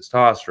 milligrams of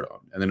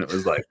testosterone. And then it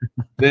was like,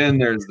 then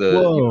there's the,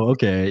 whoa, you know,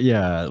 okay.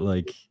 Yeah.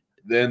 Like,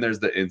 then there's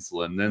the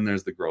insulin, then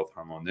there's the growth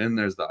hormone, then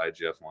there's the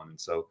IGF-1. And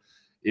so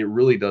it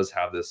really does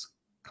have this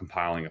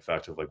compiling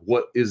effect of, like,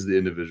 what is the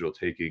individual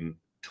taking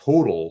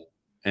total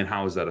and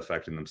how is that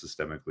affecting them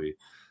systemically?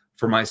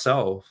 For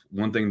myself,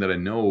 one thing that I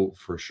know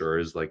for sure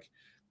is, like,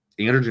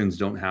 androgens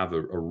don't have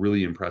a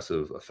really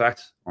impressive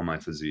effect on my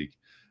physique.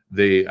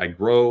 I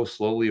grow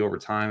slowly over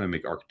time. I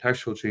make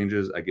architectural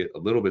changes. I get a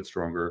little bit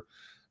stronger.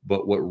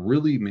 But what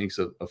really makes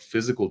a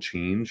physical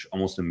change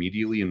almost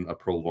immediately and a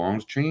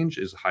prolonged change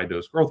is high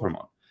dose growth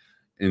hormone.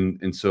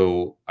 And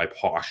so I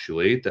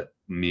postulate that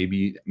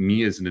maybe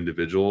me as an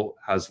individual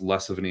has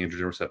less of an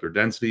androgen receptor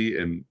density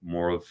and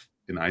more of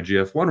an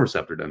IGF-1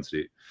 receptor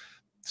density.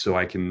 So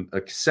I can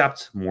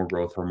accept more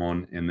growth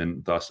hormone and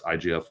then thus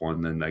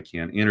IGF-1 than I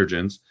can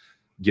androgens,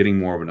 getting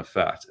more of an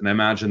effect. And I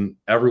imagine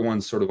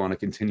everyone's sort of on a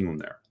continuum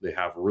there. They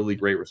have really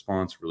great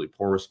response, really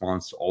poor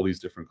response to all these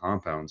different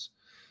compounds.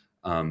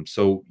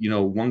 So, you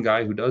know, one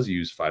guy who does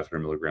use 500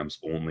 milligrams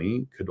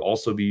only could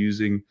also be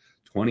using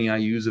 20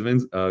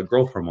 IUs of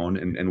growth hormone.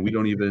 And we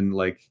don't even,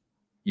 like,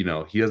 you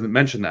know, he hasn't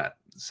mentioned that.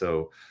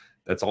 So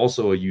that's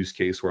also a use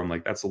case where I'm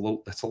like, that's a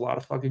lot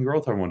of fucking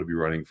growth hormone to be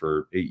running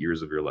for 8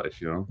 years of your life,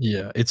 you know?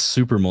 Yeah, it's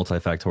super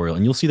multifactorial.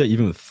 And you'll see that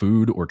even with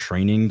food or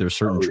training, there's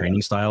certain Oh, yeah.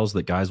 training styles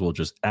that guys will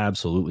just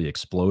absolutely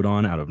explode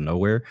on out of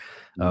nowhere.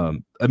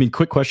 Mhm. I mean,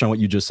 quick question on what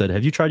you just said.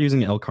 Have you tried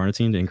using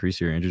L-carnitine to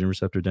increase your androgen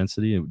receptor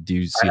density? Do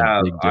you see I a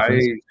have. big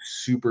difference? I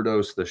super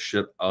dose the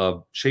shit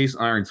Chase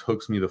Irons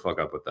hooks me the fuck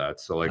up with that.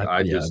 So like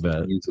I Yeah, I just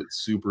bet. use it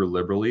super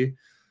liberally.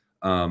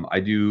 I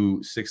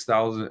do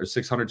 6,000 or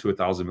 600 to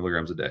 1,000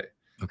 milligrams a day.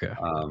 Okay.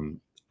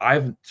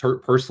 I've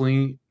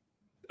personally,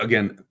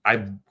 again,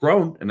 I've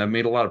grown and I've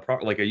made a lot of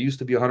progress. Like I used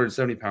to be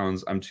 170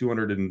 pounds. I'm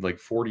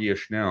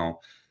 240-ish now,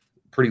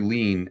 pretty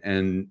lean,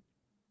 and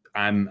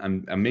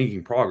I'm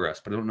making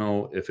progress. But I don't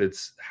know if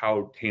it's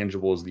how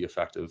tangible is the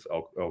effect of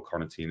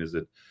L-carnitine. Is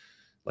it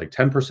like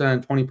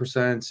 10%,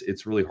 20%?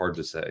 It's really hard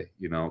to say,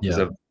 you know, because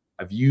Yeah.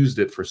 I've used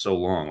it for so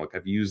long. Like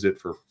I've used it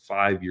for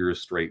 5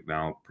 years straight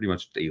now, pretty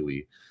much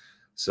daily.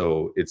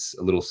 So it's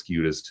a little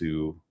skewed as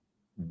to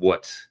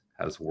what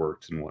has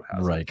worked and what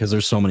hasn't. Right, because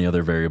there's so many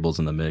other variables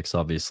in the mix,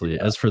 obviously.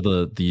 Yeah. As for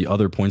the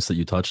other points that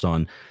you touched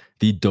on,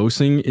 the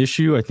dosing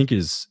issue, I think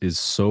is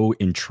so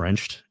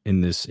entrenched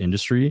in this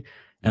industry.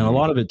 And a Mhm.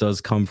 lot of it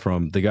does come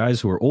from the guys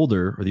who are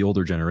older or the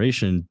older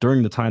generation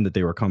during the time that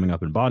they were coming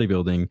up in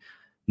bodybuilding.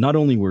 Not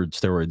only were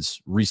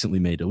steroids recently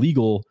made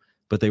illegal,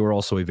 but they were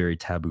also a very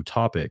taboo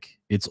topic.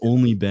 It's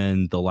only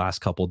been the last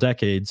couple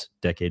decades,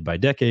 decade by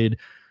decade,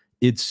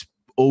 it's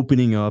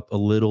opening up a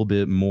little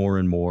bit more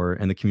and more,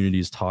 and the community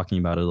is talking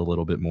about it a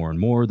little bit more and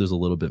more. There's a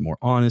little bit more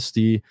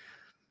honesty.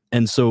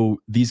 And so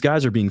these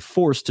guys are being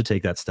forced to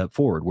take that step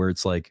forward where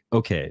it's like,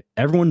 okay,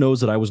 everyone knows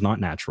that I was not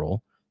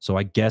natural. So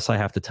I guess I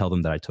have to tell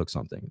them that I took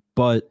something.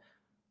 But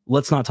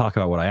let's not talk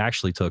about what I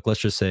actually took. Let's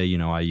just say, you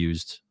know, I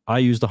used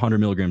 100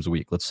 milligrams a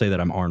week. Let's say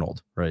that I'm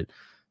Arnold, right?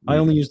 I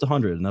only Mhm. used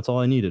 100 and that's all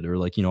I needed. Or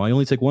like, you know, I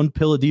only take one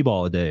pill of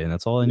D-ball a day and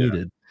that's all I Yeah.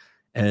 needed.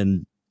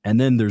 And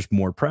then there's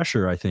more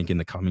pressure, I think, in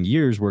the coming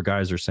years where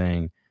guys are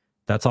saying,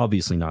 that's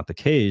obviously not the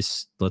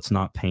case. Let's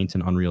not paint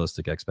an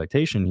unrealistic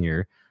expectation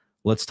here.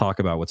 Let's talk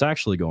about what's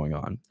actually going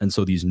on. And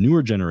so these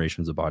newer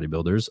generations of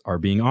bodybuilders are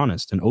being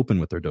honest and open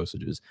with their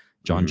dosages.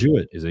 John Mhm.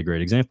 Jewett is a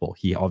great example.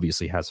 He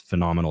obviously has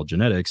phenomenal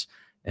genetics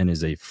and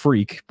is a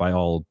freak by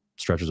all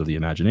stretches of the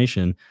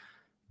imagination.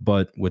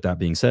 But with that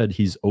being said,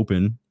 he's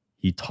open.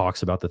 He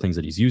talks about the things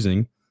that he's using,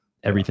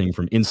 Yeah. everything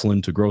from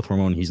insulin to growth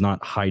hormone. He's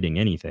not hiding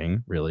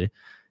anything, really.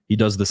 He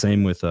does the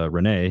same with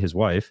Renee, his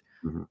wife.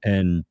 Mhm.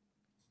 And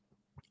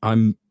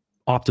I'm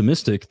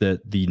optimistic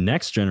that the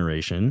next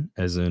generation,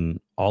 as in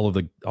all of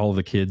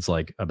the kids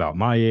like about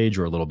my age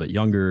or a little bit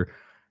younger,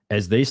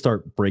 as they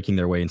start breaking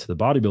their way into the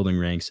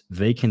bodybuilding ranks,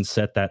 they can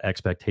set that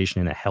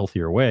expectation in a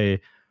healthier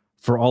way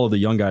for all of the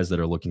young guys that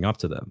are looking up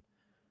to them.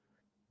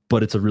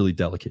 But it's a really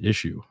delicate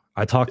issue.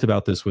 I talked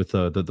about this with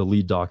the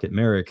lead doc at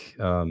Merrick.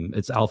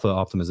 It's Alpha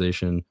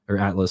Optimization or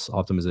Atlas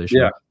Optimization.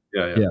 Yeah.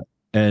 Yeah. Yeah. Yeah.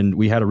 And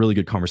we had a really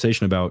good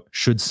conversation about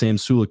should Sam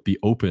Sulek be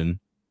open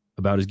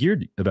about his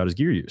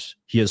gear use.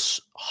 He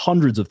has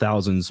hundreds of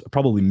thousands,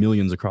 probably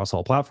millions across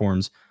all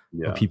platforms of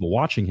Yeah. people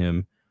watching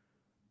him.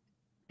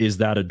 Is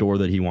that a door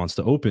that he wants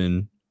to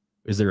open?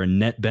 Is there a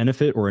net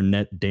benefit or a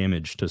net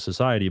damage to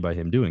society by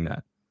him doing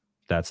that?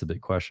 That's the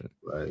big question.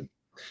 Right.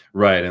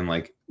 Right. And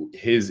like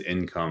his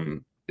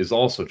income is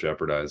also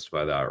jeopardized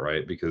by that,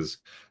 right? Because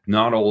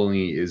not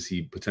only is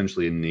he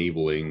potentially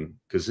enabling,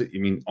 because I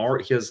mean,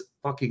 he has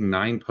fucking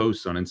 9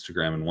 posts on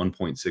Instagram and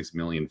 1.6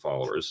 million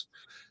followers.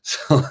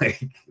 So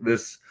like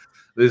this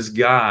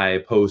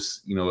guy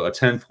posts, you know, a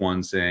 10th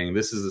one saying,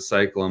 this is the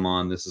cycle I'm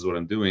on, this is what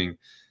I'm doing.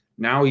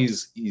 Now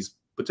he's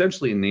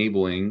potentially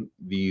enabling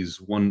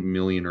these 1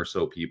 million or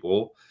so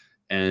people.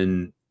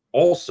 And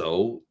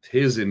also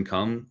his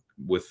income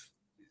with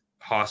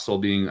Hostel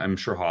being, I'm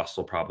sure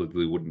Hostel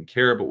probably wouldn't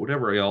care, but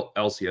whatever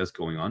else he has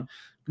going on,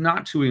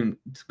 not to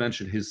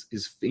mention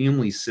his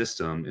family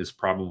system is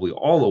probably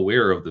all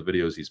aware of the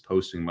videos he's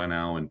posting by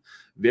now and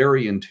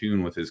very in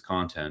tune with his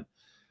content.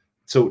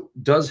 So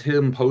does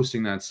him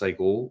posting that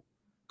cycle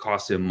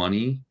cost him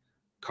money,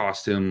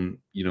 cost him,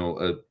 you know,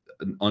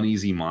 an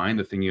uneasy mind,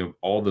 the thinking of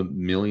all the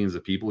millions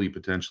of people he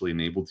potentially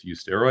enabled to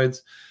use steroids,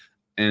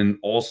 and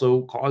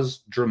also cause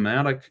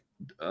dramatic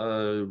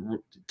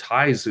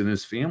ties in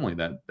his family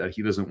that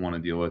he doesn't want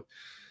to deal with.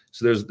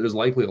 So there's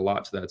likely a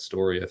lot to that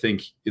story. I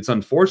think it's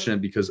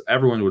unfortunate because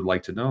everyone would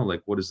like to know,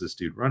 like, what is this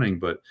dude running?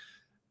 But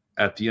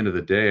at the end of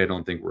the day, I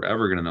don't think we're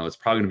ever going to know. It's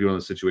probably going to be one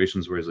of those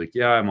situations where he's like,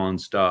 yeah, I'm on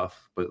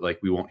stuff, but like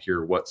we won't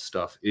hear what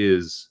stuff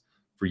is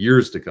for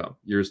years to come.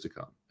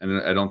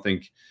 And I don't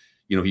think,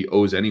 you know, he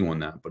owes anyone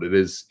that, but it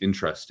is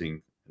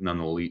interesting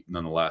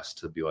nonetheless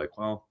to be like,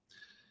 well,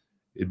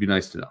 it'd be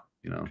nice to know,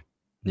 you know.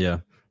 Yeah,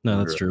 no,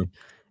 that's true.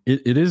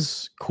 It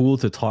is cool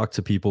to talk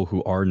to people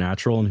who are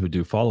natural and who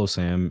do follow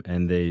Sam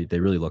and they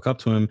really look up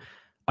to him.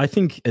 I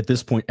think at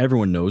this point,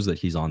 everyone knows that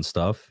he's on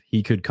stuff.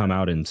 He could come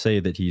out and say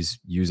that he's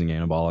using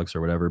anabolics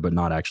or whatever, but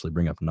not actually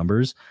bring up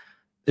numbers.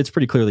 It's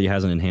pretty clear that he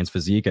has an enhanced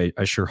physique.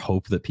 I sure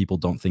hope that people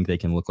don't think they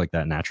can look like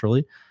that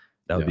naturally.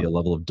 That would be a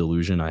level of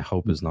delusion I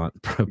hope is not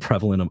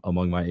prevalent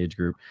among my age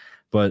group.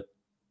 But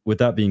with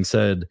that being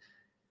said,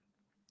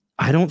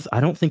 I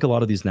don't think a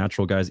lot of these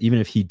natural guys, even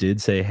if he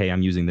did say, hey,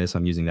 I'm using this,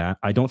 I'm using that,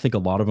 I don't think a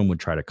lot of them would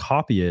try to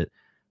copy it.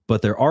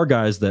 But there are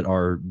guys that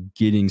are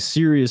getting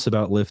serious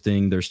about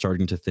lifting. They're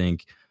starting to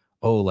think,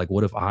 oh, like,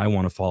 what if I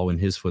want to follow in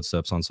his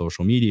footsteps on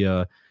social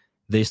media?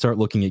 They start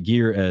looking at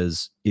gear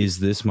as, is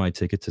this my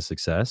ticket to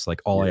success?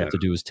 Like, all I have to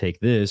do is take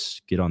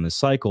this, get on this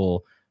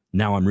cycle.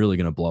 Now I'm really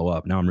going to blow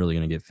up. Now I'm really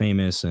going to get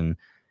famous. And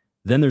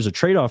then there's a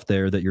trade-off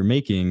there that you're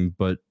making,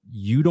 but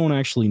you don't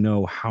actually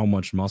know how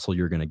much muscle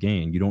you're going to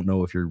gain. You don't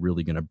know if you're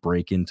really going to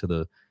break into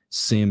the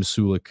Sam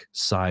Sulek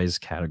size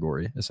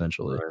category,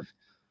 essentially.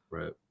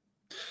 Right.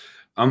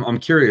 I'm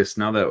curious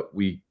now that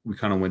we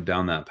kind of went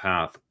down that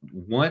path.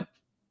 What,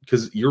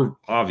 because you're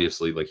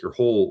obviously like your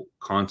whole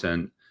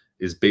content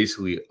is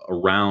basically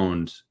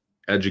around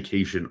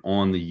education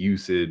on the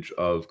usage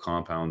of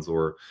compounds,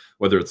 or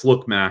whether it's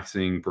look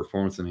maxing,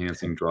 performance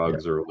enhancing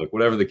drugs, or like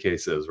whatever the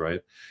case is,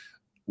 right?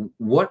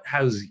 What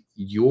has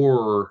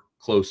your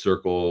close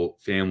circle,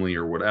 family,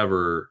 or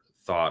whatever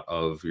thought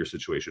of your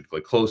situation?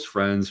 Like close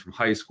friends from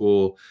high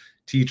school,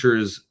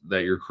 teachers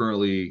that you're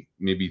currently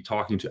maybe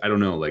talking to? I don't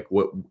know. Like,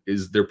 what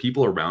is there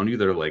people around you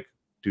that are like,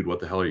 dude, what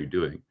the hell are you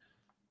doing?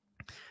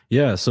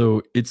 Yeah,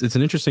 so it's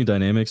an interesting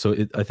dynamic.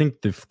 So I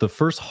think the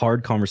first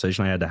hard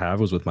conversation I had to have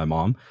was with my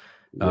mom,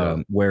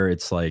 where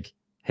it's like,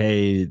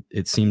 hey,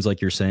 it seems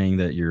like you're saying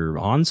that you're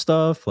on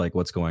stuff. Like,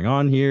 what's going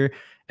on here?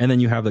 And then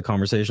you have the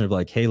conversation of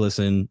like, hey,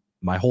 listen,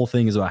 my whole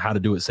thing is about how to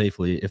do it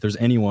safely. If there's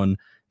anyone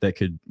that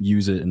could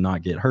use it and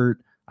not get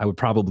hurt, I would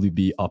probably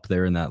be up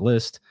there in that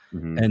list.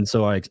 And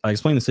so I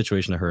explained the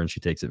situation to her, and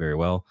she takes it very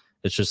well.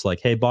 It's just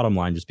like, hey, bottom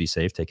line, just be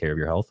safe, take care of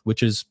your health,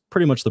 which is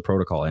pretty much the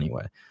protocol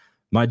anyway.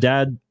 My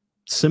dad,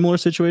 similar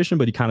situation,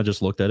 but he kind of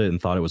just looked at it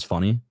and thought it was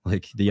funny.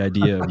 Like, the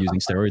idea of using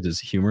steroids is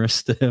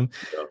humorous to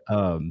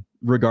him.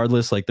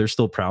 Regardless, like, they're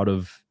still proud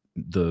of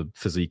the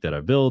physique that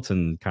I built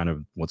and kind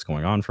of what's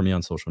going on for me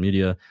on social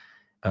media.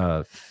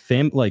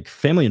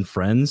 Family and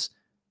friends,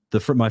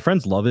 my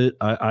friends love it.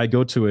 I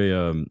go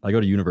to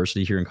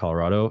university here in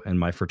Colorado, and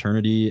my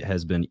fraternity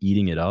has been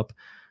eating it up.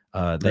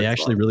 They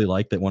actually really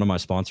like that one of my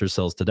sponsors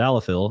sells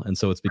tadalafil, and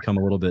so it's become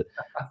a little bit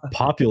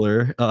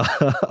popular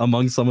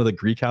among some of the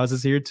Greek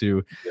houses here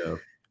to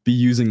be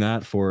using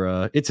that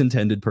for its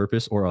intended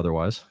purpose or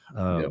otherwise.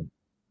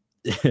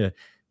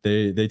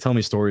 They tell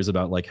me stories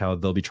about like how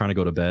they'll be trying to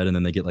go to bed and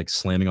then they get like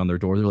slamming on their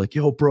door. They're like,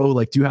 yo, bro,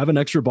 like, do you have an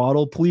extra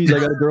bottle? Please, I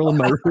got a girl in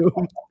my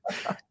room.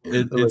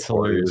 It's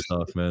hilarious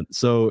stuff, man.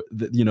 So,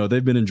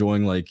 they've been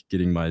enjoying like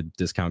getting my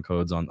discount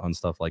codes on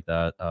stuff like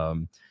that.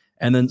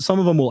 And then some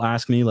of them will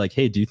ask me like,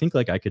 hey, do you think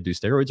like I could do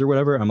steroids or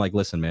whatever? I'm like,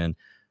 listen, man,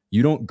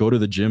 you don't go to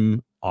the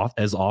gym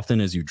as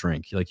often as you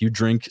drink. Like, you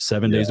drink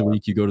 7 days a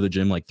week, you go to the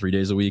gym like 3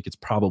 days a week. It's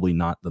probably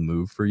not the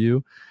move for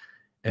you.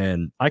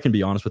 And I can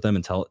be honest with them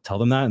and tell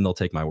them that, and they'll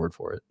take my word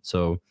for it.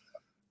 So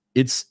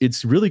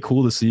it's really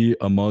cool to see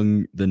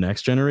among the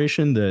next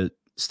generation that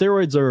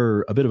steroids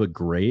are a bit of a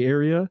gray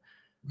area.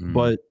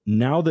 But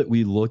now that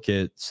we look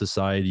at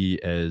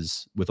society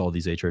as with all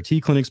these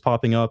HRT clinics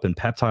popping up and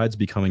peptides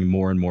becoming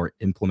more and more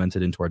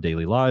implemented into our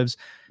daily lives,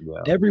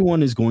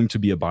 everyone is going to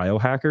be a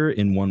biohacker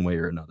in one way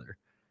or another.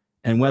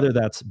 And whether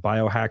that's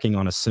biohacking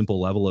on a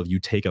simple level of you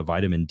take a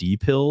vitamin D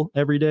pill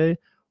every day,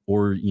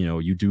 or,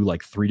 you do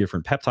like 3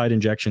 different peptide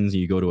injections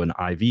and you go to an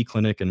IV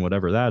clinic and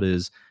whatever that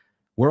is,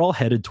 we're all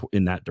headed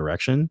in that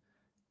direction.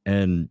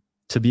 And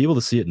to be able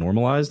to see it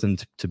normalized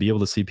and to be able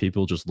to see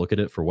people just look at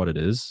it for what it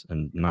is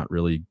and not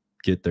really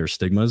get their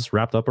stigmas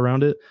wrapped up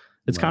around it,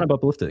 it's kind of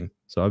uplifting.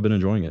 So I've been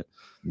enjoying it.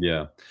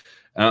 Yeah.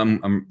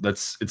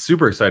 It's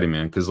super exciting,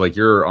 man. Cause like,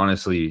 you're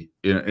honestly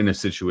in a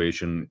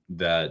situation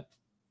that,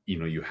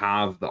 you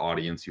have the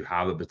audience, you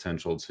have the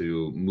potential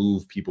to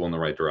move people in the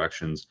right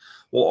directions,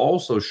 while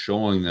also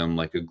showing them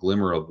like a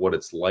glimmer of what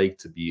it's like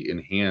to be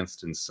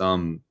enhanced in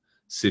some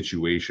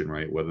situation,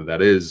 right? Whether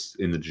that is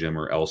in the gym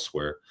or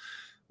elsewhere,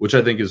 which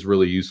I think is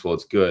really useful.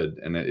 It's good.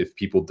 And if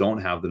people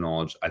don't have the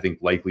knowledge, I think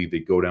likely they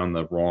go down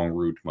the wrong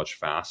route much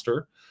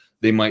faster.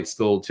 They might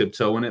still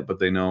tiptoe in it, but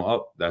they know,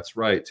 oh, that's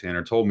right,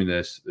 Tanner told me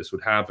this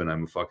would happen.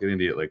 I'm a fucking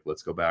idiot. Like,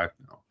 let's go back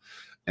now.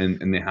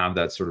 And they have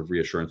that sort of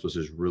reassurance, which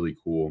is really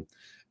cool.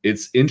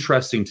 It's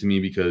interesting to me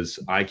because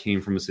I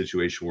came from a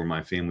situation where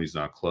my family's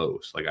not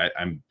close. Like,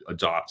 I'm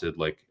adopted,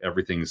 like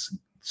everything's,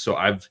 so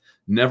I've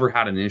never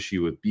had an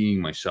issue with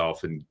being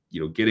myself and,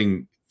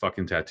 getting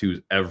fucking tattoos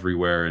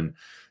everywhere and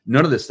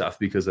none of this stuff,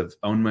 because I've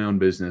owned my own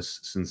business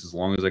since as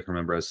long as I can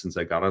remember, since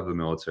I got out of the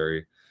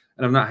military,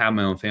 and I've not had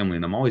my own family.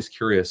 And I'm always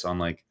curious on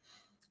like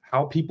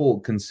how people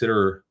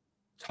consider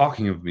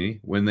talking of me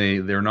when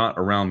they're not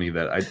around me,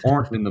 that I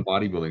aren't in the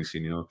bodybuilding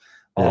scene,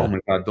 Oh my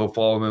God, they'll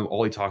follow him.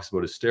 All he talks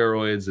about is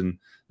steroids. And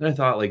then I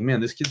thought, like,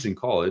 man, this kid's in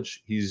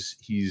college.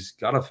 He's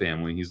got a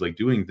family. He's like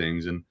doing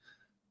things, and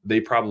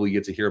they probably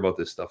get to hear about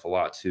this stuff a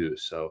lot too.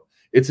 So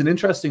it's an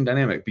interesting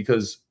dynamic,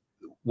 because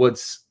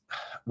what's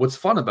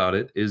fun about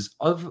it is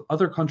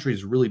other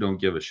countries really don't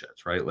give a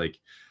shit, right? Like,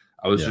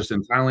 I was Yeah. just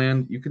in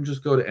Thailand. You can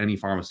just go to any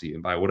pharmacy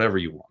and buy whatever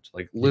you want.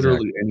 Like Exactly.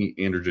 literally any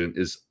androgen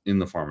is in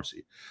the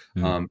pharmacy.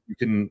 Mm. You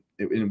can,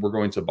 and we're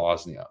going to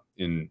Bosnia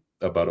in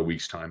about a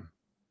week's time.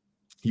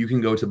 You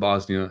can go to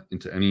Bosnia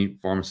into any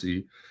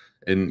pharmacy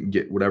and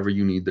get whatever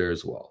you need there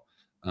as well.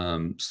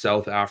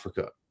 South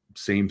Africa,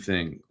 same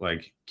thing.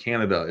 Like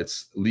Canada,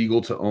 it's legal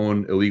to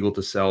own, illegal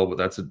to sell, but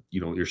that's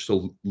you're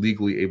still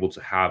legally able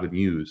to have and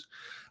use.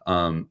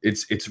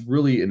 It's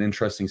really an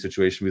interesting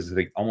situation because I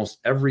think almost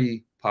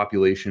every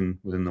population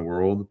within the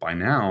world by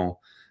now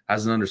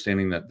has an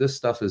understanding that this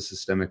stuff is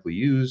systemically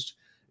used.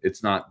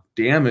 It's not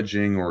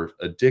damaging or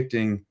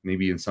addicting.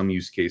 Maybe in some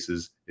use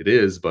cases it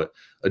is, but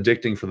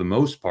addicting for the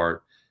most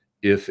part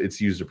if it's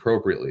used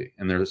appropriately.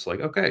 And they're just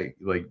like, okay,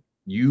 like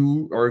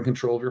you are in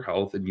control of your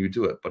health and you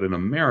do it. But in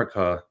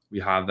America, we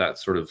have that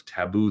sort of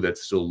taboo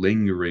that's still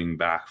lingering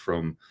back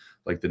from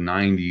like the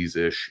 90s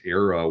ish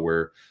era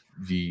where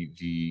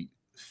the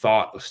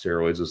thought of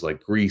steroids was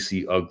like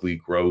greasy, ugly,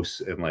 gross,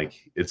 and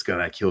like it's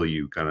gonna kill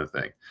you kind of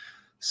thing.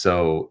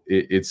 So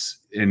it's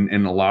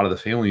in a lot of the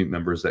family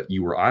members that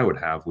you or I would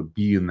have would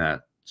be in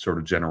that sort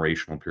of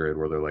generational period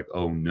where they're like,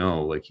 oh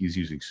no, like he's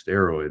using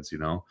steroids,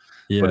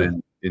 Yeah. But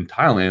in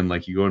Thailand,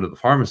 like you go into the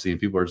pharmacy and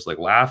people are just like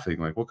laughing,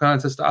 like, what kind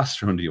of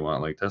testosterone do you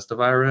want? Like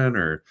testovirin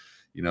or,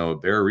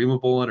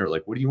 baricitinol or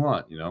like, what do you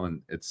want?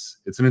 And it's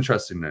an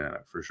interesting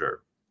dynamic for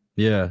sure.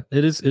 Yeah,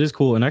 it is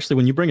cool. And actually,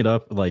 when you bring it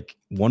up, like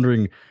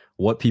wondering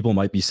what people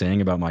might be saying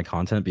about my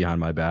content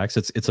behind my backs,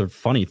 it's a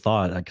funny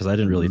thought because I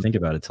didn't really think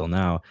about it till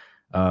now.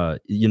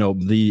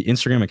 The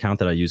Instagram account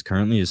that I use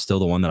currently is still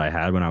the one that I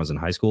had when I was in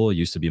high school. It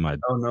used to be my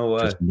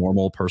just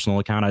normal personal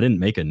account. I didn't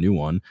make a new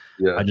one.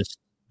 Yeah. I just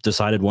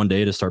decided one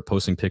day to start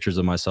posting pictures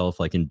of myself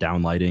like in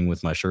down lighting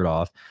with my shirt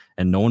off,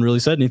 and no one really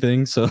said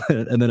anything. So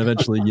and then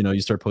eventually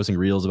you start posting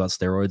reels about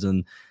steroids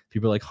and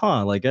people are like,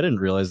 huh, like I didn't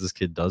realize this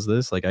kid does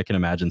this. Like I can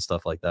imagine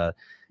stuff like that.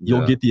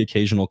 You'll get the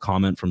occasional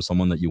comment from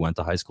someone that you went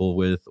to high school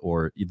with,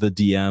 or the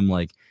DM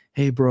like,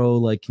 hey bro,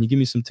 like can you give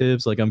me some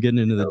tips, like I'm getting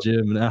into the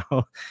gym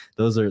now.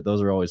 those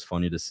are always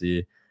funny to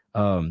see.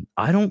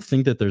 I don't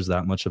think that there's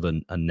that much of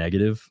a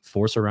negative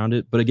force around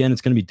it, but again,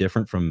 it's going to be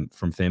different from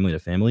family to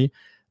family.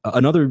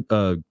 Another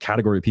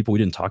category of people we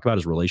didn't talk about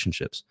is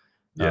relationships.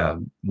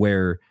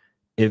 Where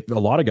if a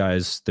lot of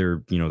guys,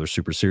 they're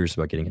super serious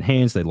about getting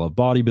enhanced. They love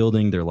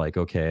bodybuilding. They're like,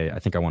 okay, I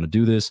think I want to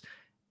do this.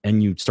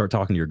 And you start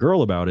talking to your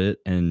girl about it,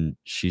 and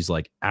she's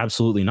like,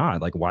 absolutely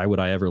not. Like, why would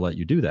I ever let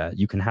you do that?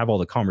 You can have all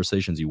the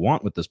conversations you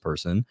want with this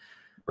person,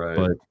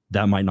 but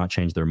that might not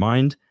change their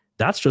mind.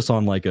 That's just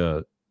on like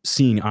a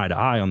seeing eye to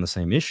eye on the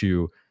same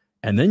issue.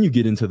 And then you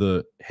get into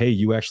the, hey,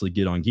 you actually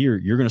get on gear.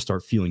 You're going to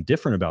start feeling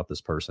different about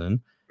this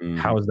person.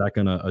 How is that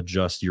going to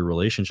adjust your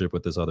relationship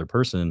with this other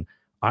person?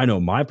 I know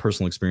my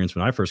personal experience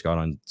when I first got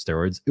on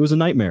steroids, it was a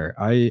nightmare.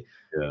 I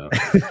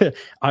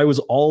was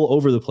all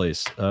over the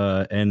place.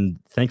 And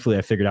thankfully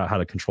I figured out how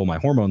to control my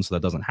hormones so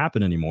that doesn't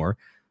happen anymore.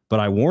 But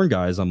I warn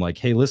guys, I'm like,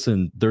 hey,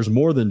 listen, there's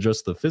more than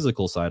just the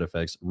physical side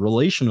effects.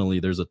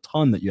 Relationally, there's a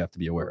ton that you have to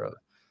be aware of.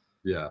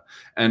 Yeah.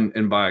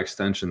 And by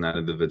extension, that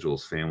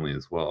individual's family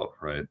as well,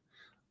 right?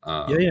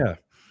 Yeah.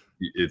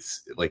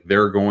 It's like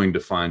they're going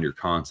to find your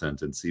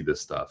content and see this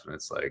stuff. And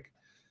it's like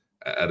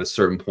at a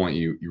certain point,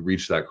 you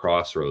reach that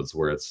crossroads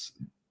where it's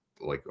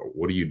like,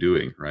 what are you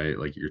doing? Right?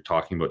 Like you're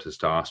talking about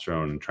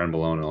testosterone and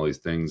trenbolone and all these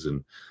things.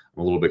 And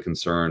I'm a little bit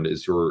concerned,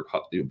 is your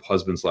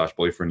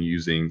husband/boyfriend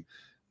using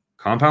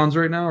compounds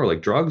right now or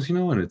like drugs,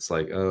 and it's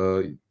like,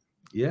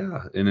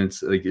 yeah. And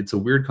it's like, it's a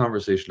weird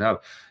conversation to have.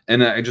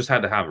 And I just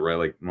had to have it, right?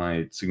 Like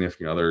my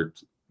significant other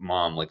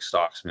mom like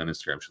stalks me on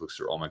Instagram. She looks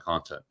through all my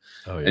content.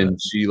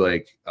 And she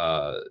like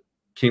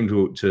came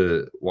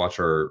to watch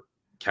our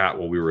cat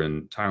while we were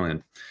in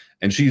Thailand.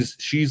 And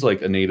she's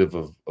like a native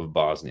of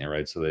Bosnia,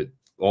 right? So that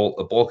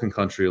a Balkan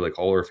country, like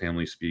all her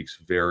family speaks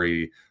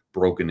very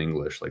broken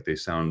English. Like they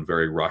sound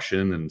very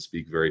Russian and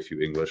speak very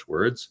few English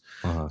words.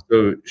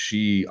 So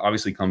she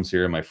obviously comes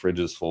here and my fridge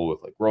is full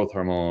with like growth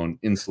hormone,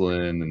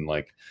 insulin, and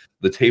like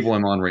the table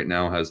I'm on right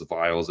now has the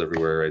vials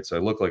everywhere, right? So I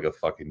look like a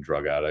fucking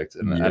drug addict,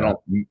 and I don't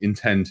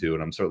intend to,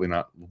 and I'm certainly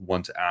not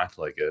one to act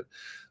like it.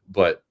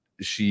 But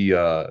she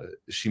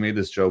made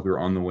this joke. We were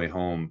on the way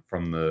home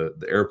from the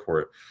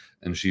airport,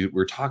 and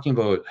we're talking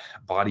about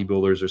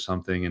bodybuilders or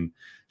something, and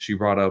she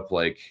brought up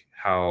like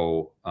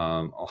how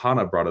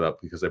Alhana brought it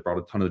up because I brought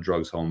a ton of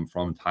drugs home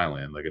from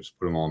Thailand. Like I just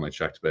put them all in my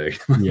checked bag,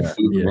 flew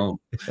them home.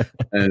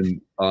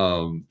 And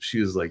she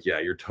was like, yeah,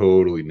 you're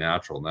totally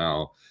natural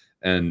now.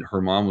 And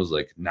her mom was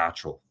like,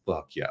 natural,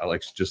 fuck yeah.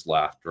 Like she just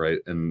laughed, right?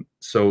 And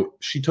so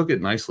she took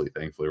it nicely,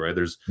 thankfully, right?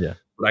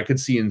 But I could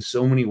see in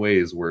so many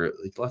ways where,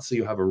 like, let's say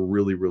you have a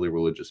really, really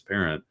religious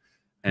parent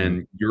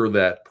and you're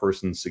that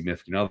person's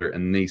significant other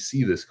and they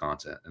see this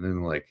content and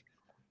then like,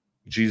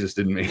 Jesus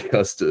didn't make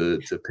us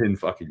to pin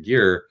fucking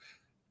gear.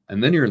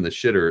 And then you're in the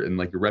shitter and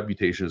like your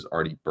reputation is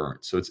already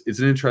burnt. So it's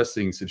an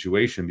interesting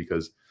situation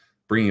because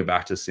bringing it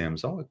back to Sam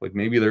Sulek, like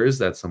maybe there is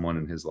that someone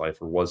in his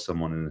life or was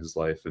someone in his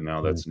life and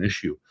now that's an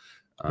issue.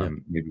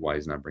 Maybe why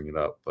he's not bringing it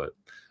up. But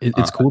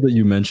It's cool that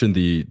you mentioned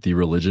the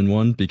religion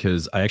one,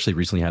 because I actually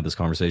recently had this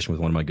conversation with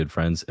one of my good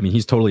friends. I mean,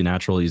 he's totally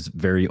natural. He's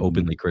very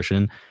openly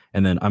Christian.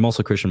 And then I'm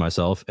also Christian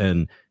myself.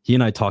 And he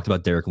and I talked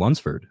about Derek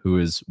Lunsford, who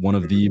is one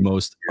of the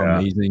most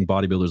amazing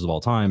bodybuilders of all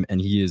time. And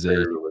he is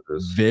a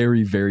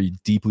very, very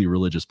deeply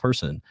religious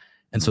person.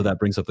 And so that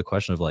brings up the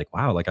question of like,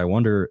 wow, like I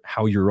wonder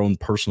how your own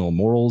personal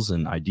morals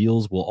and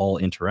ideals will all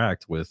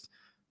interact with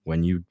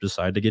when you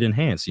decide to get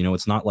enhanced. You know,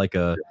 it's not like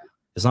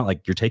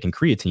you're taking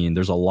creatine.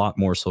 There's a lot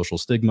more social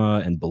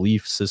stigma and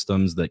belief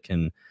systems that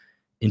can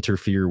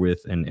interfere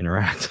with and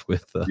interact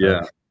with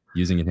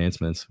using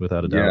enhancements,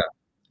 without a doubt.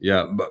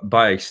 Yeah, but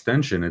by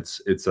extension, it's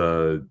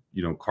a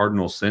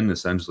cardinal sin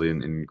essentially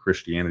in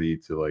Christianity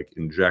to like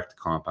inject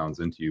compounds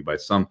into you. By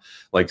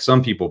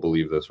some people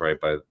believe this, right?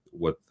 By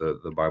what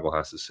the Bible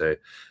has to say.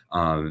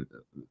 The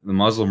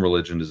Muslim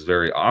religion is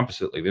very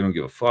opposite. Like they don't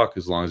give a fuck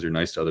as long as you're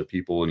nice to other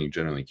people and you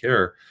genuinely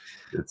care.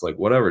 It's like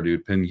whatever,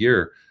 dude, pin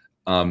gear.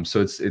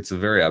 So it's a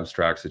very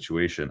abstract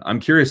situation. I'm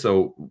curious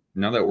though,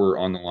 now that we're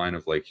on the line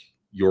of like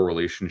your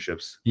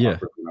relationships,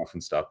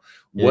 and stuff,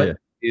 what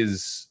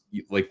is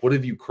like, what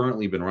have you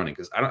currently been running?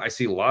 Because I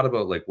see a lot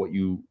about like what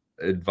you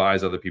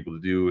advise other people to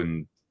do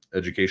in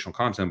educational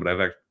content, but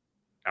I've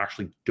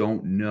actually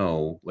don't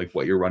know like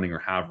what you're running or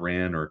have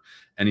ran or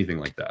anything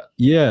like that.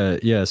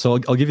 Yeah. So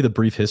I'll give you the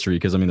brief history,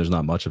 because I mean, there's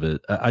not much of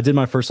it. I did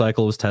my first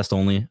cycle, it was test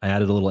only. I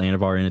added a little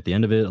Anavar in at the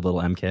end of it, a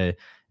little MK,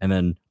 and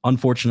then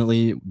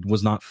unfortunately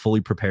was not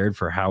fully prepared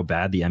for how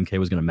bad the MK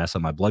was going to mess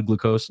up my blood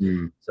glucose.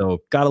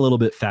 So got a little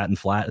bit fat and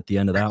flat at the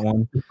end of that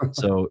one.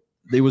 So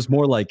it was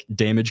more like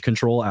damage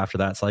control after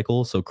that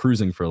cycle. So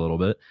cruising for a little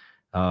bit.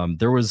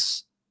 There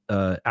was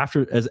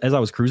as I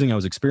was cruising, I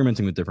was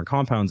experimenting with different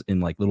compounds in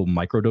like little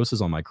micro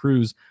doses on my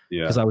cruise,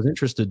 because I was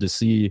interested to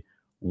see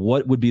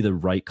what would be the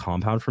right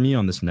compound for me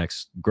on this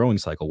next growing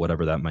cycle,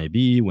 whatever that might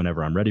be,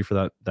 whenever I'm ready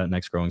for that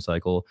next growing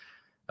cycle.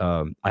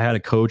 I had a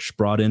coach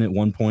brought in at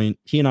one point.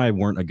 He and I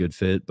weren't a good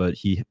fit, but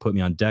he put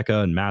me on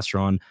Deca and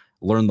Masteron.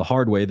 Learned the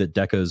hard way that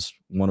Deca is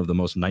one of the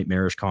most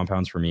nightmarish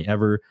compounds for me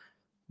ever.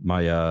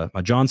 My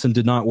Johnson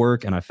did not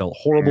work, and I felt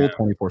horrible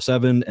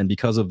 24/7. And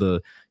because of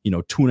the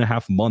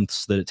 2.5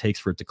 months that it takes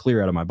for it to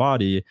clear out of my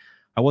body,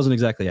 I wasn't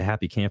exactly a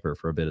happy camper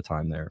for a bit of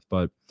time there.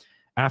 But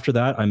after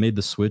that, I made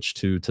the switch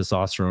to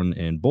testosterone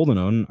and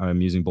boldenone.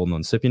 I'm using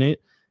boldenone cypionate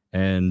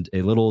and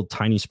a little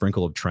tiny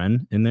sprinkle of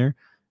tren in there.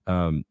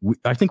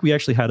 I think we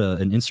actually had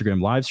an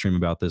Instagram live stream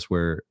about this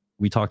where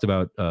we talked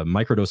about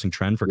microdosing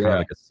tren for kind of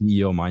like a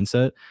CEO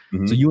mindset.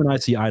 So you and I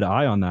see eye to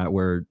eye on that,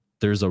 where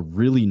there's a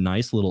really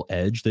nice little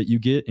edge that you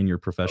get in your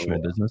professional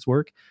business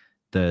work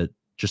that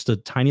just a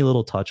tiny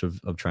little touch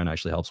of tren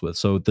actually helps with.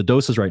 So the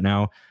doses right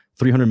now,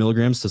 300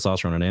 milligrams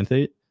testosterone and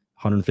anthate,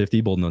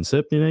 150 boldenone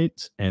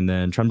cypionate, and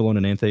then trenbolone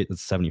and anthate,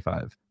 that's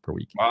 75 per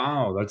week.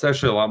 Wow, that's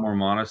actually a lot more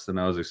modest than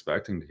I was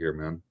expecting to hear,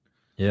 man.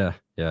 Yeah.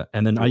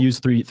 And then I use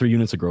three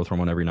units of growth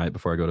hormone every night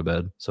before I go to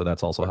bed, so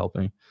that's also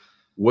helping.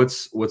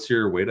 What's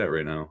your weight at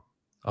right now?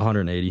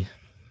 180.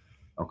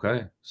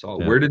 Okay. So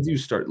where did you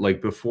start? Like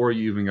before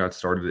you even got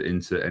started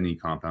into any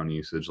compound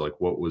usage, like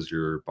what was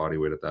your body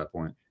weight at that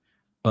point?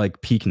 Like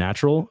peak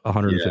natural,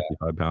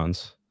 155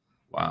 pounds.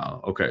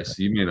 Wow. Okay.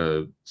 So you made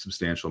a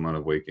substantial amount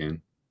of weight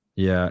gain.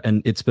 Yeah.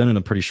 And it's been in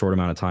a pretty short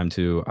amount of time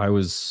too. I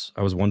was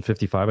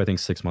 155, I think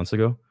 6 months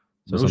ago.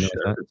 So something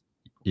like that.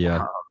 Yeah.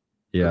 Wow.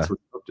 Yeah. That's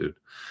what's up, dude.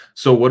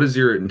 So what is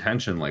your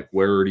intention? Like,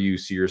 where do you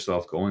see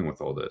yourself going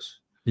with all this?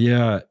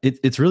 Yeah,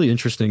 it's really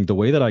interesting. The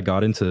way that I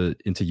got into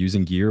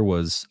using gear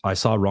was I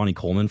saw Ronnie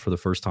Coleman for the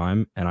first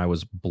time and I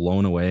was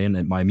blown away.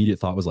 And my immediate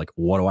thought was like,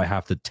 what do I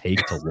have to take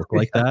to look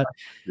like that?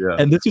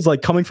 And this was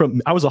like coming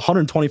from, I was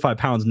 125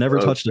 pounds, never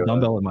touched a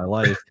dumbbell in my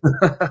life.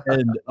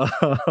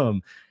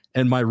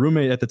 And my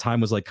roommate at the time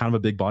was like kind of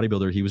a big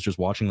bodybuilder. He was just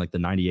watching like the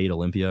 98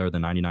 Olympia or the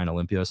 99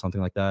 Olympia, something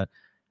like that.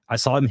 I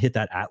saw him hit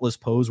that Atlas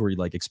pose where he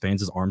like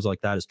expands his arms like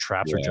that. His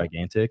traps are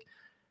gigantic.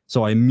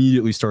 So I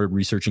immediately started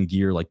researching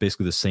gear, like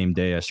basically the same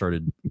day I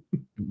started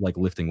like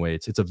lifting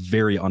weights. It's a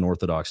very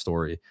unorthodox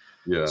story.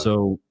 Yeah.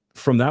 So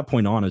from that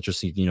point on, it's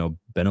just,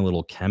 been a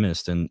little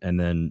chemist. And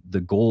then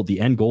the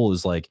end goal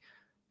is like,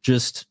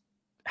 just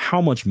how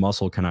much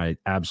muscle can I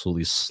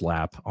absolutely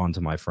slap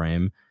onto my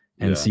frame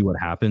and see what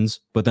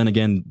happens. But then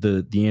again,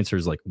 the answer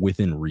is like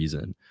within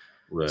reason.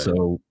 Right.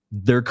 So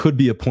there could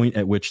be a point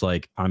at which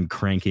like I'm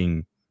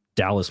cranking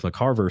Dallas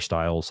McCarver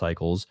style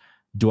cycles.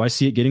 Do I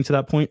see it getting to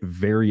that point?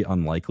 Very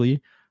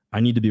unlikely. I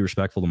need to be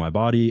respectful to my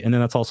body. And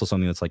then that's also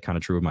something that's like kind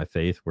of true of my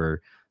faith,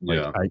 where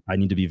like I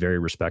need to be very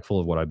respectful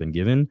of what I've been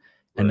given.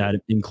 And that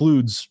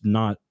includes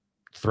not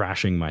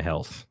thrashing my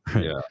health.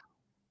 Yeah.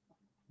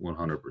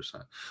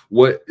 100%.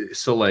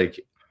 So like,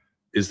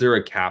 is there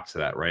a cap to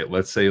that, right?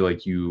 Let's say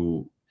like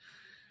you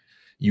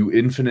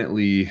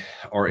infinitely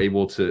are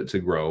able to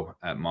grow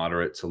at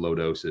moderate to low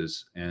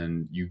doses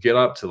and you get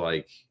up to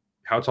like,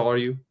 how tall are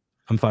you?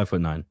 I'm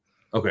 5'9".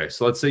 Okay,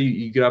 so let's say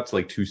you get up to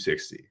like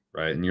 260,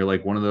 right? And you're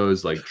like one of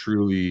those like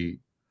truly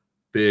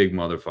big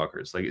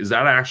motherfuckers. Like, is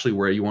that actually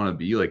where you want to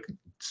be? Like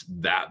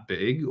that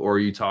big? Or are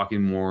you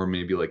talking more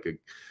maybe like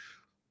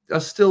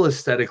a still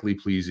aesthetically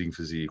pleasing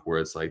physique where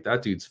it's like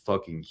that dude's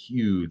fucking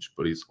huge,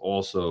 but he's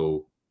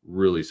also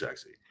really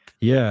sexy.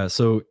 Yeah,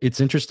 so it's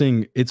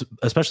interesting. It's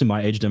especially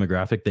my age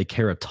demographic. They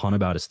care a ton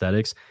about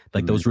aesthetics,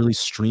 like those really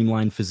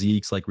streamlined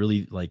physiques, like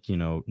really like, you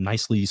know,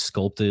 nicely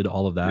sculpted,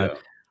 all of that. Yeah.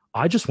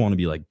 I just want to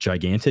be like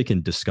gigantic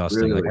and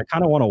disgusting. Like Really? I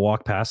kind of want to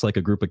walk past like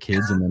a group of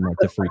kids and then like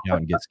to freak out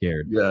and get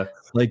scared. Yeah.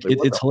 Like Like, what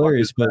the it's fuck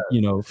hilarious, is but that?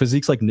 you know,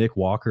 physiques like Nick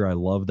Walker, I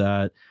love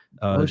that.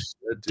 Oh, shit,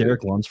 dude.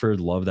 Derek Lunsford,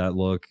 love that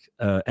look.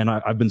 And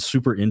I've been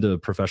super into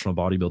professional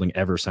bodybuilding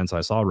ever since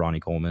I saw Ronnie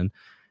Coleman.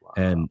 Wow.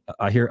 And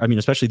I mean,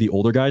 especially the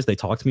older guys, they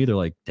talk to me. They're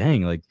like,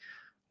 dang, like,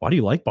 why do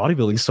you like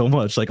bodybuilding so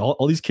much? Like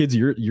all these kids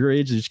your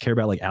age, they just care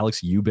about like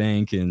Alex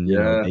Eubank and you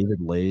know, David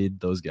Lade,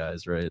 those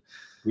guys, right?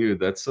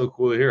 Dude, that's so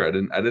cool to hear. I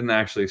didn't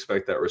actually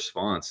expect that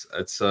response.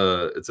 It's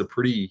a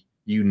pretty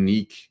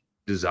unique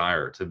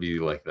desire to be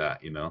like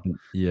that, you know?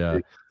 Yeah.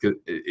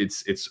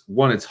 It's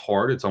one, it's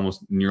hard. It's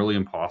almost nearly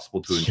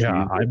impossible to achieve.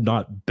 Yeah, I'm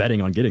not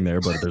betting on getting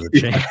there, but there's a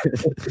chance.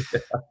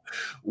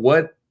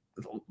 Yeah.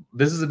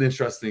 This is an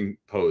interesting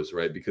pose,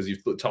 right? Because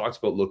you've talked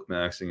about look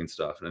maxing and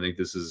stuff, and I think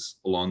this is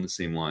along the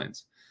same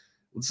lines.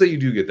 Let's say you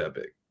do get that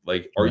big.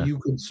 Like, are you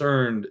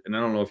concerned, and I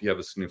don't know if you have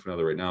a significant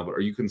other right now, but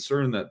are you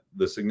concerned that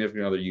the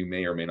significant other you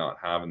may or may not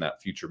have in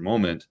that future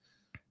moment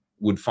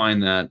would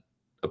find that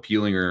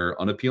appealing or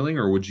unappealing,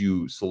 or would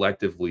you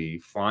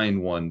selectively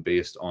find one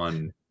based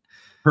on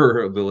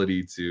her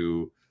ability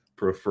to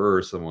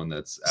prefer someone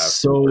that's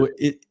so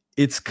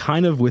it's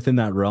kind of within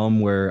that realm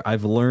where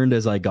I've learned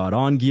as I got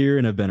on gear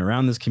and have been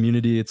around this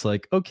community, it's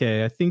like,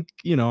 okay, I think,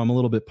 you know, I'm a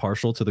little bit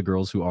partial to the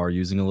girls who are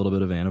using a little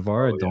bit of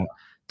Anavar. I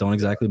don't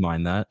exactly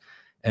mind that.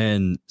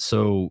 And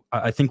so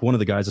I think one of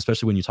the guys,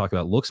 especially when you talk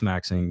about looks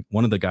maxing,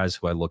 one of the guys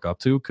who I look up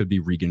to could be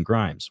Regan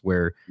Grimes,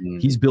 where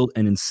he's built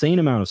an insane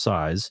amount of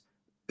size,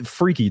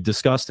 freaky,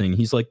 disgusting.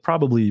 He's like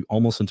probably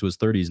almost into his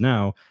 30s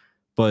now,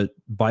 but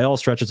by all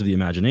stretches of the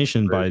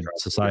imagination, by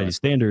society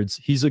standards,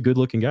 he's a good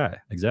looking guy.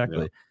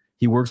 Exactly. Yeah.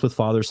 He works with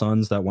Father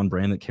Sons, that one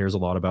brand that cares a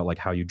lot about like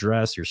how you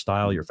dress, your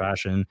style, your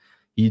fashion.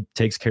 He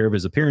takes care of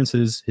his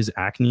appearances. His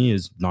acne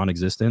is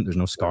non-existent. There's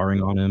no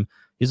scarring on him.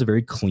 He has a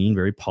very clean,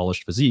 very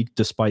polished physique,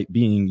 despite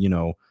being, you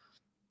know,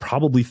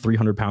 probably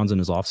 300 pounds in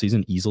his off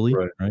season easily.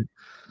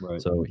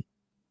 Right. So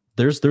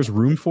there's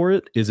room for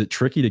it. Is it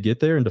tricky to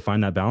get there and to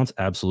find that balance?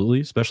 Absolutely.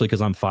 Especially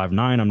because I'm 5'9".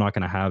 I'm not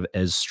going to have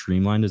as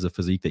streamlined as a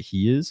physique that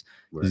he is.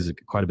 He's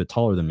quite a bit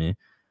taller than me,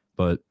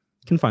 but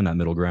can find that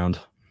middle ground.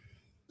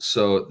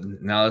 So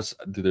now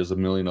there's a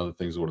million other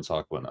things we want to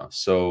talk about now.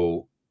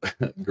 So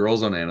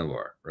girls on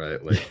Anavar,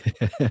 right? Like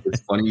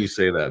it's funny you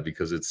say that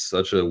because it's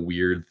such a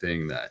weird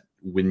thing that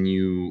when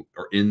you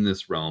are in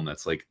this realm,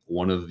 that's like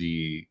one of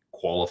the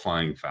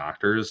qualifying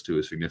factors to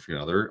a significant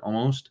other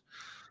almost.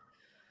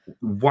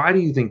 Why do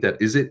you think that?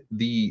 Is it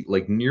the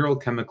like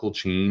neurochemical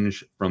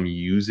change from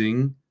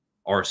using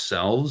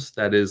ourselves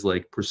that is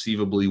like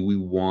perceivably we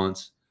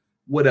want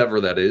whatever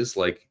that is,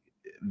 like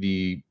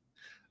the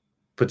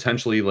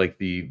potentially like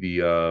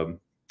the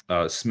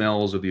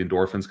smells or the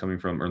endorphins coming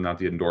from, or not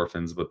the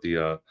endorphins, but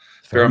the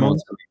pheromones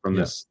coming from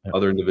this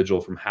other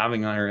individual from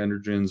having higher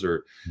androgens?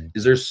 Or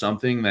is there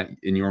something that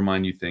in your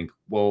mind you think,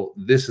 well,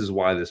 this is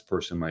why this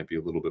person might be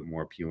a little bit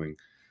more appealing?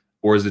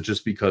 Or is it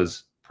just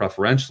because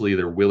preferentially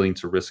they're willing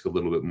to risk a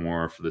little bit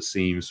more for the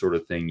same sort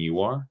of thing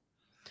you are?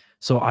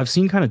 So I've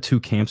seen kind of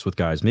two camps with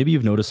guys. Maybe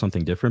you've noticed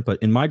something different,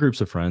 but in my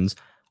groups of friends,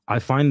 I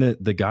find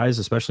that the guys,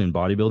 especially in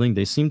bodybuilding,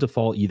 they seem to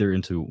fall either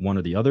into one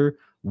or the other.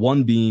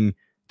 One being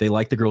they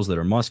like the girls that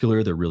are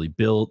muscular, they're really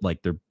built,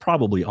 like they're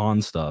probably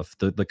on stuff,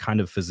 the kind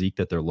of physique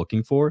that they're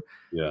looking for.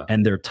 Yeah.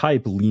 And their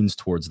type leans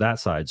towards that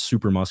side,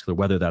 super muscular,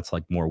 whether that's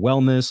like more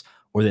wellness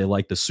or they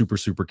like the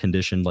super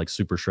conditioned, like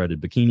super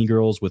shredded bikini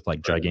girls with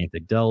like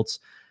gigantic delts.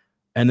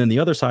 And then the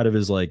other side of it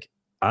is like,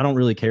 I don't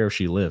really care if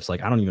she lifts.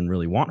 Like, I don't even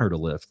really want her to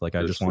lift. Like,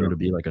 I just want her to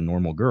be like a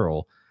normal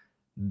girl.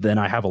 Then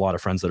I have a lot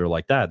of friends that are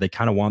like that. They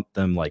kind of want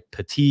them like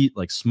petite,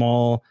 like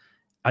small.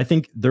 I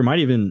think there might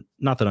even,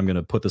 not that I'm going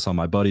to put this on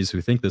my buddies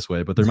who think this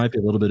way, but there might be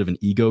a little bit of an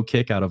ego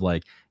kick out of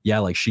like, yeah,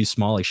 like she's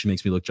small, like she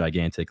makes me look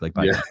gigantic, like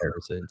by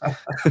comparison.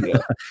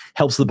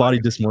 Helps the body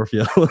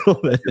dysmorphia a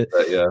little bit.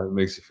 Yeah, it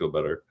makes you feel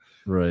better.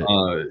 Right.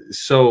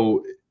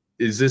 So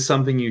is this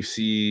something you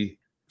see,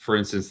 for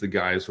instance, the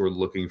guys who are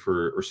looking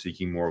for or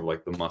seeking more of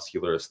like the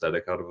muscular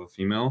aesthetic out of a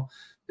female?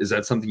 Is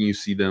that something you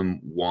see them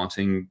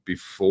wanting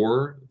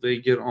before they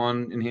get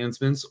on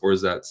enhancements? Or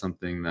is that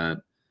something that,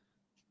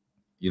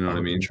 you know what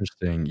I mean?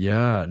 Interesting.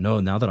 Yeah. No,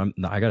 now that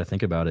I got to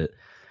think about it.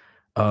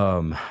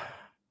 I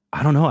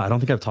don't know. I don't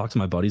think I've talked to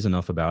my buddies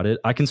enough about it.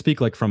 I can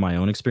speak like from my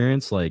own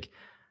experience. Like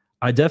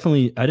I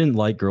didn't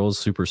like girls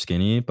super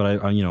skinny,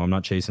 but I you know, I'm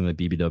not chasing the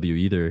BBW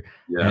either.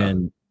 Yeah.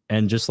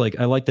 And just like,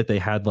 I like that they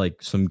had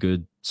like some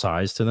good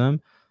size to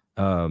them.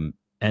 And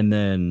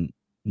then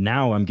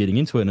now I'm getting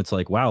into it and it's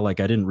like, wow,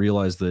 like I didn't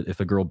realize that if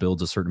a girl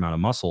builds a certain amount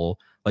of muscle,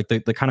 like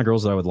the kind of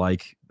girls that I would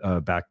like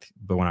but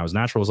when I was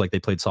natural was like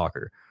they played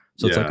soccer.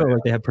 So it's like, oh,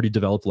 like they have pretty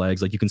developed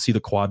legs. Like you can see the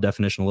quad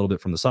definition a little bit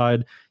from the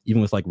side,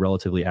 even with like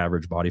relatively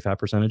average body fat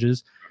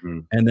percentages.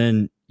 And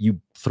then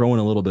you throw in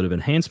a little bit of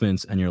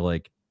enhancements and you're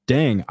like,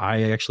 dang,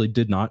 I actually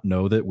did not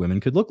know that women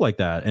could look like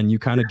that. And you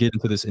kind of get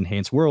into this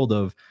enhanced world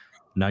of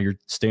now your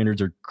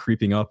standards are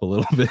creeping up a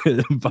little bit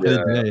by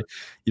the day.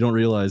 You don't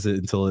realize it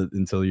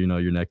until you know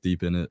you're neck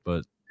deep in it.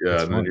 But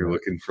yeah, and then you're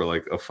looking for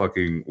like a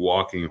fucking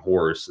walking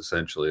horse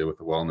essentially with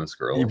a wellness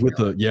girl. With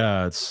the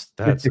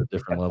that's a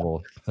different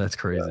level. That's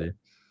crazy.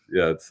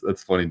 Yeah,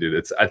 that's funny,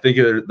 dude. I think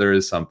there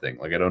is something,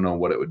 like, I don't know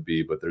what it would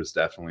be, but there's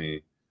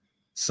definitely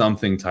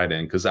something tied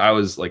in, because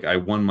I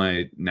won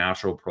my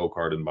natural pro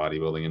card in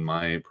bodybuilding, and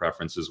my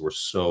preferences were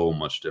so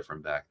much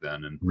different back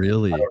then. And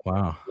really,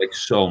 wow, like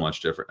so much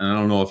different. And I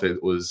don't know if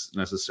it was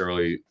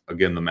necessarily,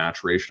 again, the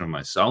maturation of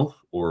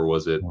myself, or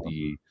was it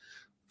the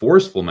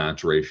forceful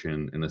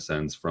maturation in a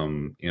sense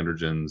from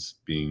androgens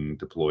being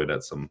deployed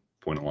at some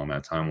point along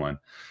that timeline.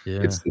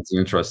 Yeah, it's an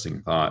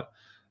interesting thought.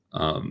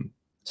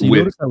 So you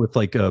notice that with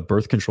like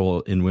birth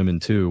control in women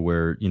too,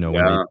 where, you know,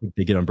 when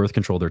they get on birth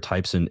control, their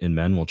types in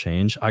men will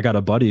change. I got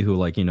a buddy who,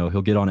 like, you know,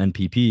 he'll get on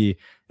NPP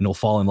and he'll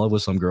fall in love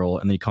with some girl,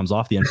 and then he comes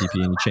off the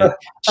NPP and he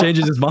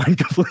changes his mind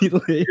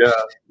completely.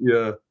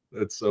 Yeah.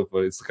 That's so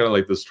funny. It's kind of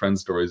like those trend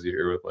stories you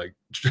hear with like,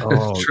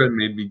 trend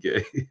made me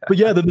gay. But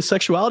yeah, then the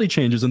sexuality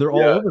changes and they're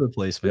all over the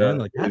place, man.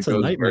 Like, that's a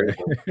nightmare.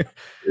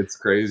 It's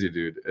crazy,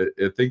 dude.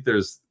 I think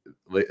there's,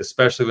 like,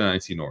 especially the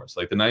 19-ors.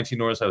 Like the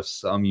 19-ors have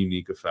some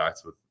unique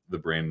effects with the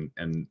brain,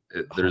 and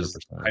there's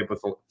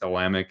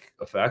hypothalamic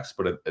effects,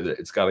 but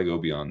it's got to go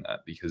beyond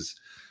that, because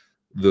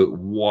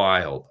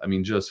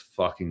just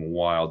fucking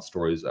wild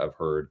stories I've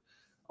heard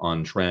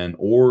on tren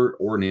or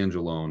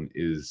nandrolone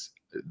is,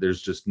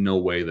 there's just no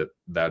way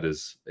that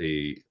is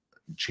a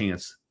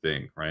chance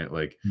thing, right?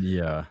 Like,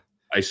 yeah,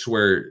 I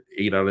swear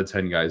 8 out of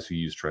 10 guys who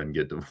use tren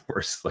get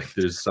divorced. Like,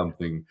 there's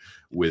something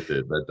with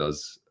it that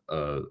does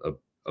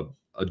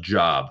a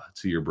job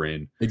to your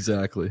brain.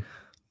 Exactly.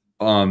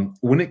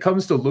 When it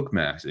comes to look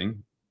maxing,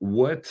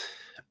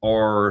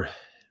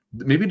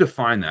 maybe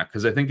define that,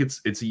 because I think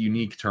it's a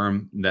unique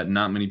term that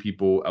not many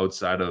people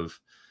outside of,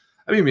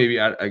 I mean, maybe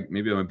I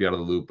might be out of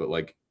the loop, but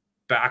like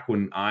back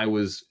when I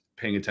was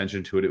paying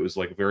attention to it, it was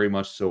like very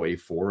much so a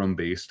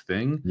forum-based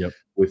thing,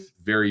 with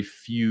very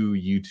few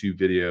YouTube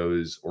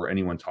videos or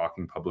anyone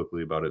talking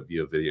publicly about it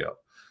via video.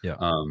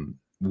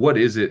 What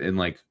is it, and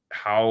like,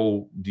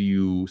 how do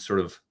you sort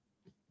of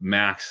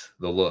max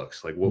the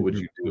looks? Like, what would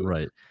you do?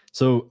 Right.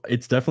 So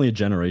it's definitely a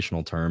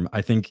generational term.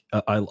 I think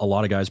a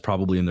lot of guys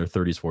probably in their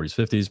 30s, 40s,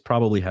 50s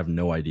probably have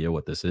no idea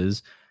what this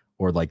is,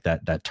 or like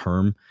that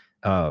term.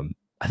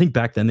 I think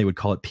back then they would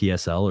call it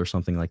PSL or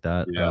something like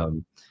that.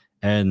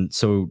 And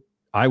so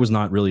I was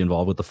not really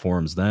involved with the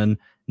forums then.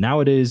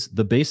 Nowadays,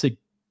 the basic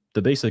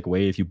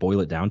way, if you boil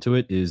it down to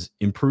it, is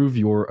improve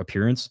your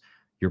appearance,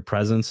 your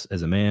presence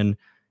as a man.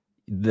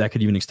 That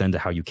could even extend to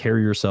how you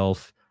carry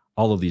yourself,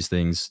 all of these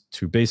things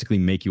to basically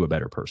make you a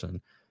better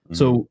person.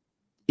 So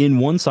in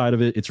one side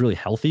of it, it's really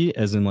healthy,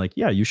 as in like,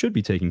 yeah, you should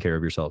be taking care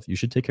of yourself. You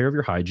should take care of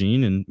your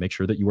hygiene and make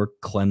sure that you are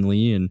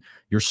cleanly and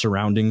your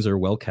surroundings are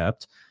well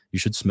kept. You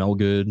should smell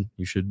good.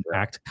 You should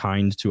act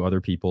kind to other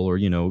people, or,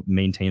 you know,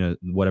 maintain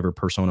whatever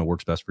persona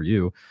works best for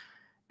you.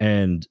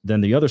 And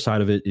then the other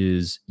side of it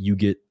is you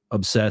get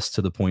obsessed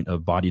to the point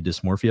of body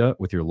dysmorphia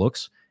with your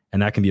looks.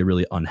 And that can be a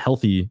really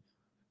unhealthy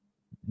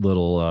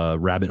little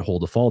rabbit hole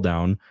to fall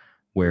down,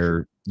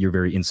 where you're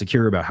very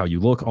insecure about how you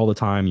look all the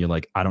time. You're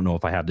like, I don't know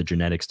if I have the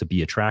genetics to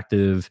be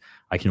attractive.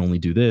 I can only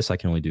do this. I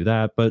can only do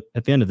that. But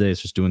at the end of the day,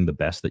 it's just doing the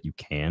best that you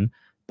can.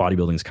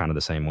 Bodybuilding is kind of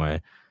the same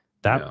way.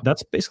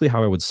 That's basically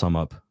how I would sum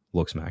up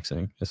looks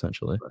maxing,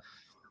 essentially.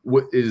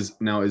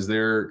 Is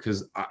there,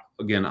 because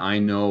again, I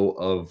know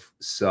of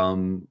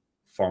some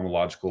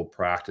pharmacological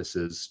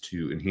practices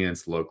to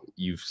enhance look.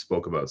 You've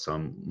spoke about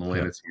some.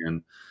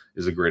 Melanotan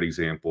is a great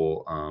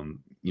example.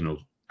 You know,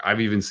 I've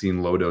even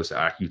seen low dose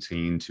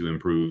Accutane to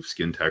improve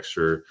skin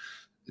texture,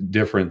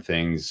 different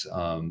things,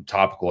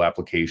 topical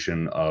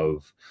application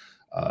of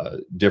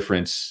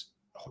different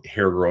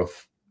hair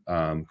growth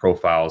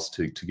profiles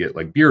to get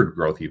like beard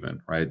growth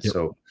even, right?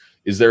 So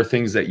is there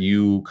things that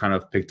you kind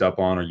of picked up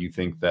on, or you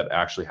think that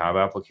actually have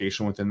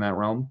application within that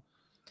realm?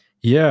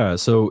 Yeah,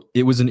 so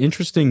it was an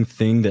interesting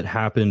thing that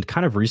happened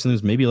kind of recently. It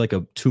was maybe like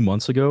 2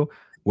 months ago,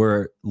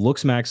 where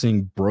looks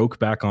maxing broke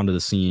back onto the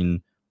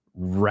scene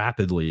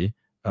rapidly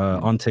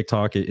on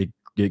TikTok. It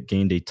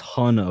gained a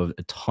ton of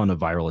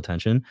viral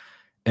attention,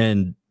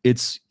 and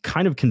it's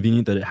kind of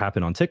convenient that it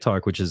happened on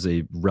TikTok, which is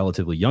a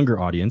relatively younger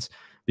audience,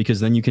 because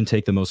then you can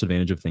take the most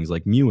advantage of things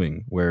like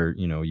mewing, where,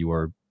 you know, you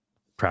are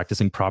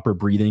practicing proper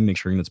breathing, make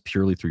sure that's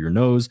purely through your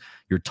nose,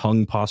 your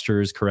tongue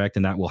posture is correct,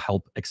 and that will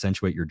help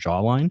accentuate your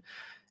jawline.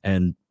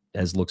 And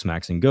as looks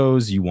maxing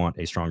goes, you want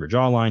a stronger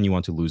jawline, you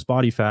want to lose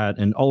body fat,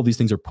 and all of these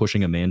things are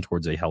pushing a man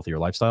towards a healthier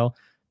lifestyle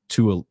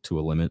to a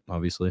limit.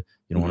 Obviously,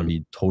 you don't want to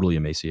be totally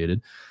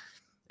emaciated.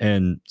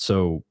 And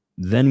so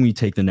then we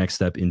take the next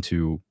step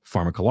into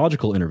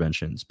pharmacological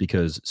interventions,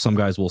 because some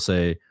guys will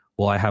say,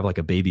 well, I have like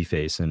a baby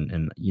face,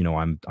 and you know,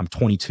 I'm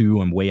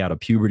 22, I'm way out of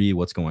puberty,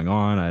 what's going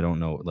on? I don't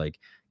know, like,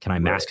 can I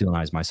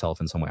masculinize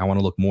myself in some way? I want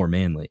to look more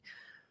manly.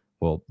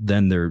 Well,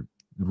 then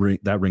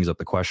that brings up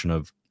the question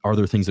of, are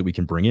there things that we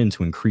can bring in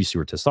to increase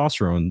your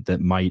testosterone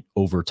that might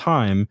over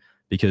time,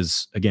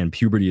 because again,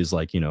 puberty is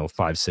like,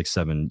 5, 6,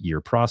 7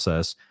 year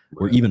process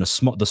where even the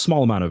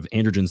small amount of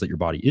androgens that your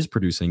body is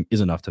producing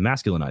is enough to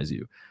masculinize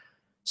you.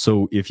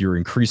 So if you're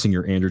increasing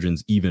your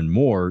androgens even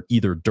more,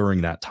 either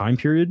during that time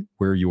period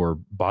where your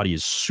body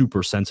is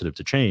super sensitive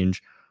to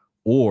change,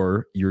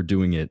 or you're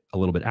doing it a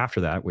little bit after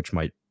that, which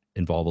might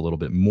involve a little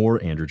bit more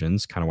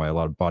androgens, kind of why a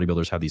lot of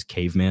bodybuilders have these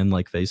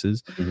caveman-like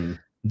faces,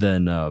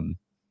 then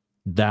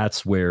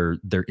that's where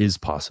there is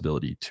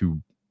possibility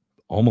to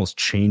almost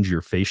change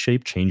your face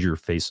shape, change your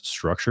face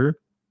structure.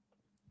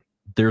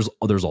 There's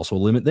also a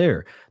limit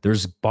there.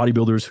 There's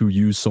bodybuilders who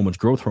use so much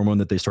growth hormone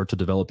that they start to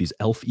develop these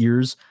elf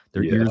ears.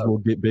 Their ears will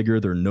get bigger.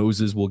 Their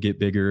noses will get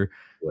bigger.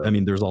 I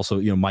mean, there's also,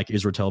 Mike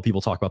Israetel,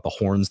 people talk about the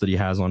horns that he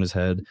has on his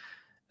head.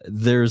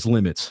 There's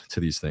limits to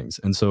these things.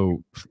 And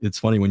so it's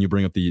funny when you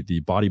bring up the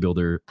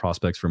bodybuilder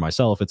prospects for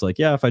myself, it's like,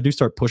 yeah, if I do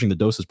start pushing the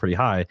doses pretty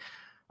high,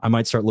 I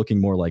might start looking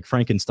more like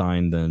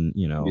Frankenstein than,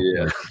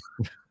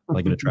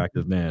 like an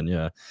attractive man.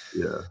 Yeah.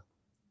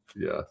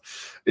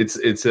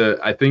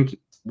 I think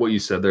what you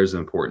said there is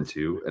important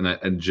too.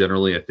 And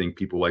generally, I think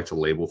people like to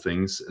label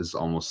things as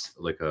almost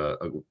like a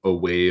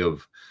way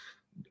of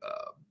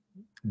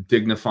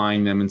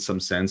dignifying them in some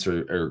sense,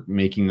 or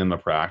making them a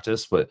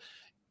practice. But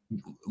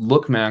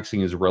look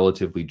maxing is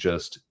relatively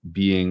just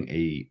being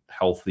a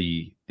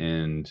healthy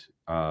and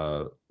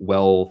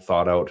well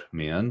thought out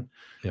man.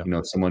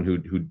 Someone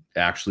who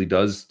actually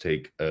does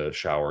take a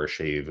shower,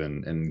 shave,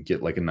 and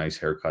get like a nice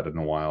haircut in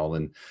a while,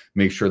 and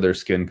make sure their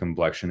skin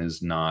complexion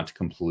is not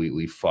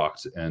completely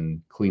fucked, and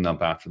clean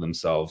up after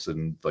themselves,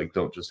 and like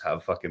don't just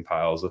have fucking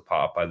piles of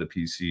pop by the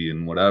PC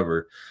and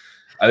whatever.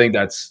 I think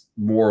that's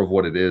more of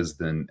what it is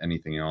than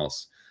anything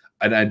else.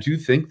 And I do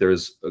think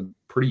there's a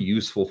pretty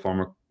useful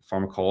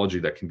pharmacology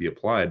that can be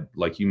applied,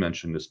 like you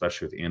mentioned,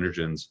 especially with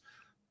androgens.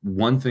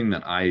 One thing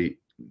that I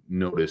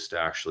noticed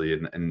actually,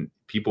 and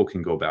people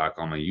can go back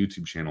on my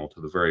YouTube channel to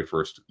the very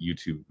first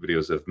YouTube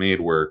videos I've made,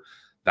 where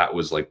that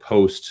was like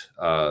post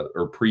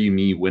or pre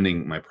me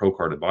winning my pro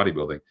card at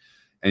bodybuilding,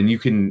 and you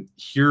can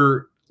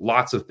hear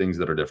lots of things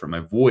that are different. My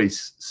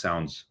voice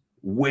sounds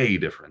way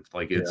different.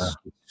 Like it's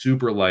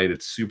super light,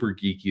 it's super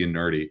geeky and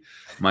nerdy.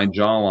 My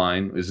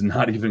jawline is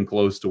not even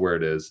close to where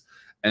it is.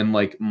 And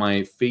like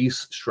my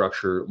face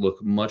structure it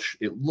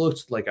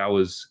looked like I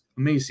was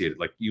emaciated.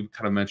 Like you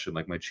kind of mentioned,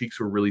 like my cheeks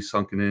were really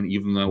sunken in,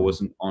 even though I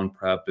wasn't on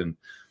prep. And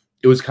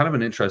it was kind of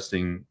an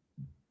interesting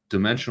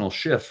dimensional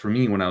shift for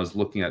me when I was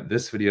looking at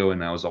this video.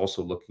 And I was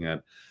also looking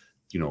at,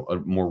 a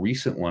more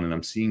recent one, and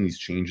I'm seeing these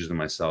changes in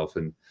myself.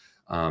 And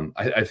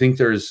I think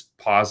there's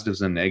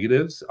positives and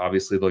negatives.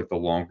 Obviously, like the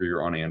longer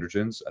you're on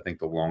androgens, I think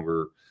the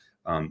longer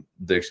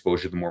the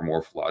exposure, the more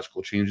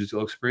morphological changes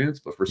you'll experience.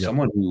 But for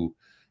someone who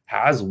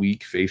has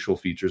weak facial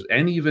features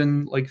and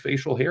even like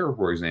facial hair,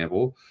 for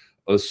example,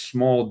 a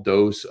small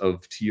dose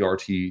of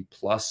TRT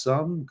plus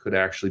some could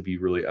actually be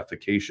really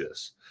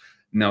efficacious.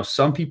 Now,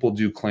 some people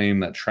do claim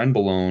that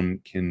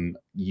trenbolone can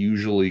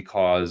usually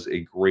cause a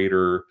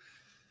greater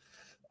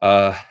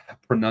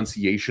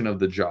pronunciation of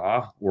the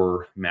jaw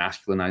or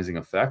masculinizing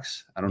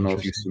effects. I don't know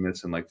if you've seen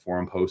this in like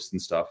forum posts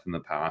and stuff in the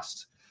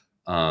past.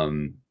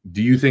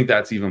 Do you think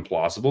that's even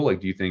plausible? Like,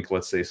 do you think,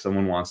 let's say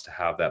someone wants to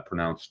have that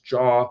pronounced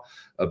jaw,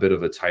 a bit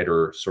of a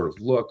tighter sort of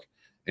look,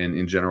 and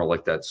in general,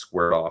 like that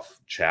squared off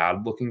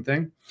Chad looking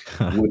thing,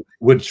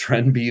 would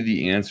Tren be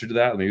the answer to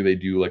that? Maybe they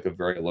do like a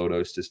very low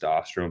dose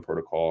testosterone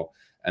protocol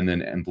and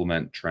then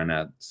implement Tren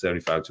at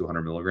 75 to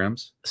 100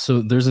 milligrams.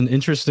 So there's an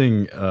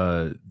interesting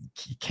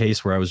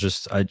case where I was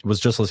just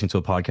listening to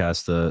a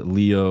podcast,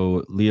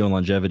 Leo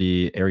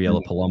Longevity,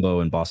 Ariella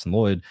Palumbo, and Boston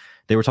Lloyd.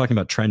 They were talking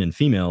about Tren in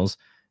females.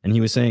 And he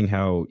was saying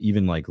how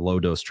even like low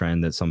dose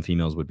Tren that some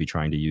females would be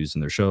trying to use in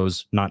their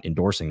shows, not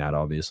endorsing that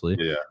obviously,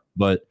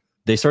 but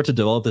they start to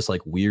develop this like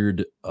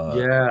weird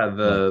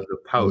the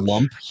pouch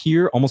lump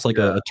here, almost like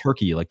a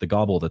turkey, like the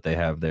gobble that they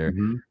have there.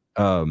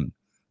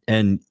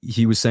 And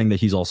he was saying that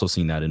he's also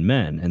seen that in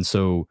men. And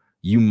so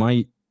you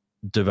might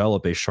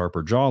develop a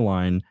sharper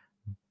jawline,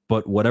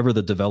 but whatever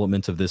the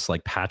development of this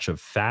like patch of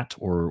fat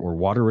or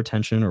water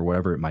retention or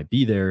whatever it might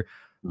be there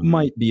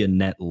might be a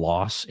net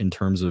loss in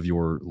terms of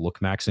your look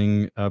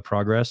maxing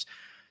progress.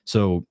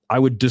 So I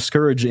would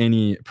discourage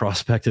any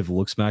prospective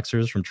looks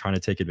maxers from trying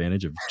to take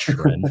advantage of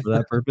Tren for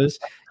that purpose.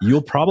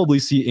 You'll probably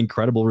see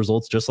incredible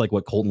results, just like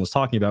what Kolton was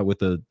talking about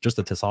with just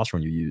the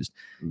testosterone you used.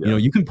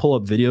 You can pull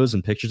up videos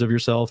and pictures of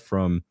yourself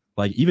from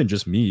like even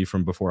just me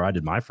from before I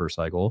did my first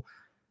cycle.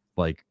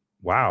 Like,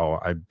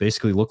 wow, I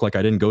basically look like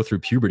I didn't go through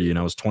puberty and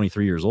I was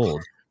 23 years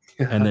old.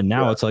 And then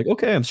now it's like,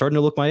 okay, I'm starting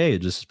to look my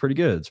age. This is pretty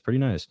good. It's pretty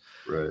nice.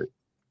 Right.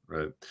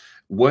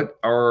 What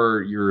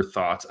are your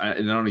thoughts?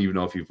 And I don't even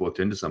know if you've looked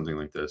into something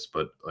like this,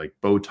 but like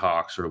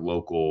Botox or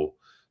local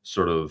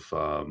sort of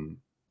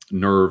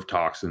nerve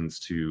toxins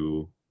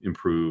to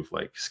improve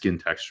like skin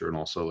texture and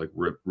also like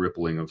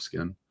rippling of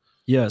skin.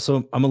 Yeah,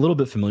 so I'm a little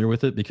bit familiar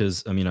with it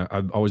because, I mean,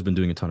 I've always been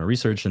doing a ton of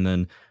research. And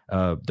then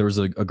there was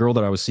a girl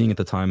that I was seeing at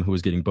the time who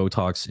was getting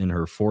Botox in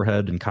her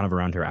forehead and kind of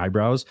around her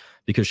eyebrows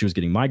because she was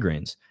getting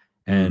migraines.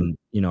 And,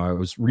 you know, I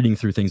was reading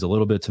through things a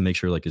little bit to make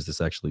sure, like, is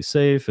this actually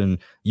safe? And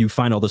you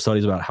find all the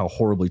studies about how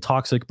horribly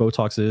toxic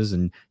Botox is,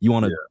 and you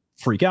want to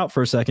freak out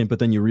for a second, but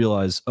then you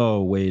realize,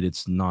 oh, wait,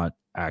 it's not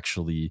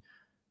actually,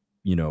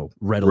 you know,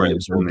 readily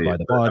absorbed by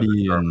the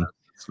body. And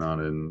it's not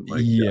in,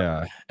 like,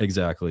 yeah,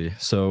 exactly.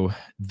 So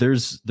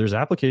there's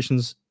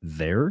applications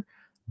there,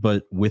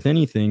 but with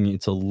anything,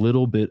 it's a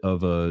little bit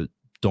of a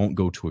don't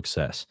go to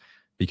excess,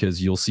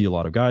 because you'll see a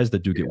lot of guys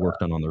that do get work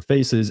done on their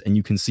faces, and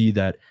you can see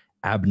that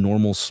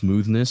abnormal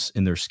smoothness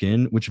in their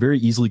skin, which very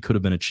easily could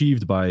have been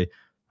achieved by,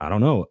 I don't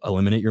know,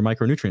 eliminate your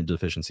micronutrient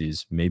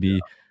deficiencies, maybe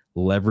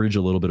leverage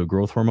a little bit of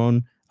growth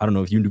hormone. I don't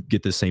know if you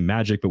get the same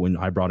magic, but when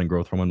I brought in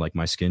growth hormone, like,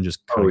 my skin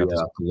just kind of got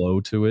this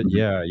glow to it.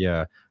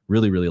 Yeah.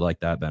 Really, really like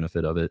that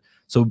benefit of it.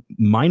 So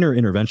minor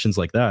interventions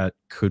like that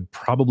could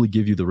probably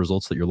give you the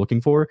results that you're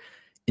looking for,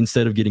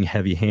 instead of getting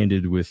heavy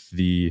handed with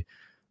the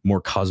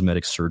more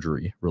cosmetic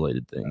surgery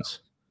related things.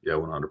 Yeah,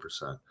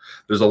 100%.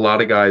 There's a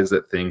lot of guys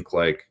that think,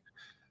 like,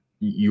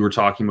 you were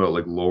talking about,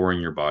 like,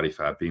 lowering your body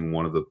fat being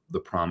one of the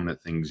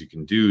prominent things you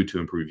can do to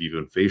improve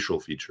even facial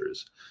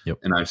features.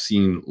 And I've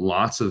seen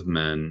lots of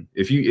men,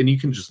 and you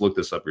can just look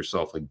this up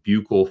yourself, like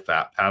buccal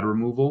fat pad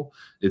removal.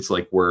 It's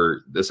like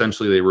where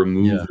essentially they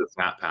remove the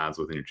fat pads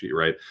within your cheek,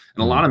 right?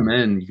 And a lot of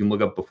men, you can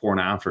look up before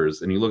and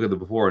afters, and you look at the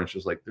before, and it's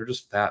just like, they're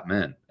just fat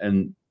men.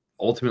 And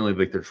ultimately,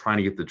 like, they're trying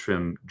to get the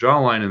trim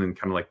jawline and then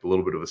kind of like a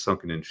little bit of a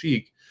sunken in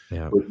cheek.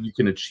 But you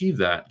can achieve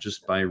that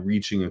just by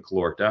reaching a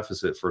caloric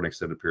deficit for an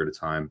extended period of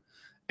time.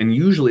 And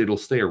usually it'll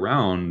stay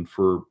around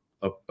for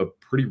a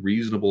pretty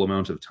reasonable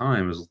amount of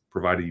time, as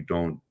provided you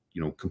don't,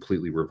 you know,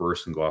 completely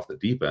reverse and go off the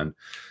deep end.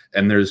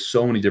 And there's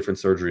so many different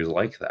surgeries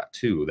like that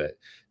too, that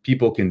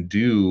people can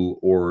do,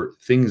 or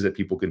things that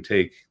people can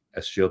take,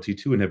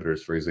 SGLT2 inhibitors,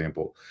 for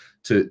example,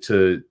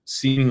 to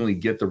seemingly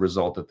get the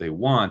result that they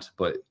want.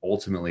 But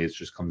ultimately it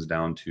just comes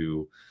down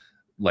to,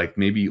 like,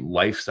 maybe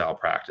lifestyle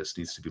practice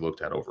needs to be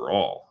looked at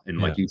overall. And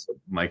like you said,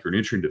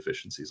 micronutrient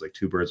deficiencies, like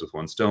 2 birds with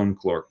 1 stone,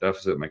 caloric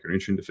deficit,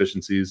 micronutrient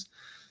deficiencies,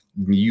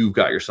 you've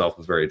got yourself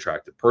a very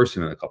attractive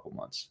person in a couple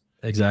months.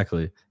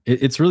 Exactly.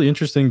 It's really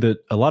interesting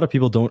that a lot of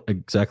people don't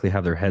exactly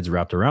have their heads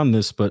wrapped around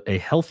this, but a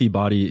healthy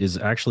body is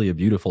actually a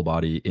beautiful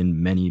body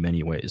in many,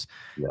 many ways.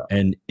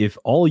 And if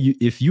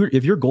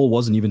your goal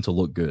wasn't even to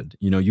look good,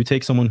 you know, you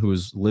take someone who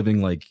is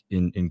living like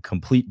in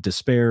complete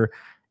despair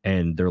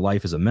and their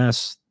life is a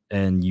mess,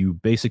 and you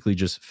basically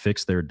just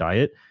fix their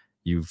diet,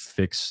 you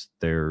fix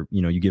their,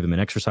 you know, you give them an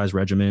exercise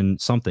regimen,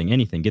 something,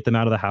 anything, get them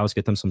out of the house,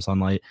 get them some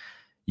sunlight,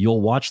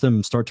 you'll watch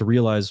them start to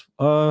realize,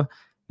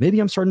 maybe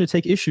I'm starting to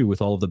take issue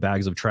with all of the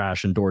bags of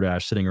trash and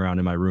DoorDash sitting around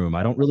in my room.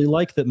 I don't really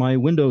like that my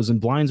windows and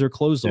blinds are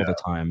closed all the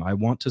time. I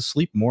want to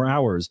sleep more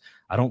hours.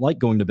 I don't like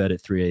going to bed at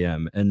 3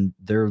 a.m. And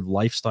their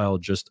lifestyle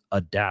just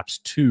adapts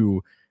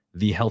to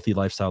the healthy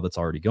lifestyle that's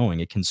already going.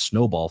 It can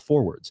snowball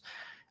forwards.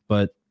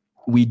 But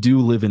we do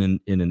live in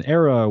an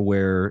era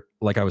where,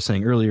 like I was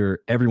saying earlier,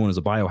 everyone is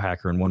a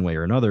biohacker in one way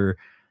or another.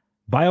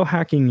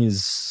 Biohacking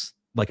is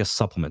like a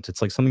supplement.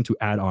 It's like something to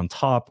add on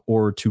top,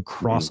 or to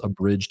cross a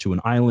bridge to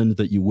an island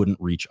that you wouldn't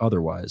reach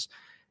otherwise.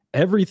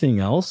 Everything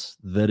else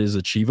that is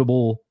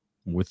achievable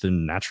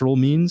within natural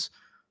means,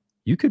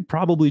 you could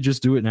probably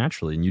just do it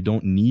naturally, and you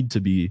don't need to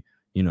be,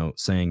 you know,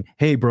 saying,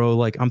 hey bro,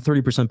 like, I'm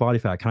 30% body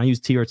fat, can I use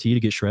TRT to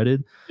get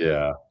shredded?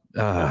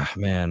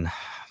 Man,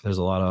 there's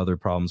a lot of other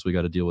problems we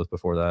got to deal with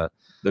before that.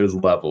 There's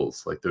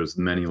levels, like, there's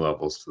many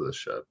levels to this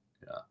shit.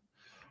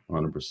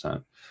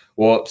 100%.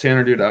 Well,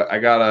 Tanner, dude, I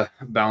gotta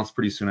bounce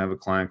pretty soon. I have a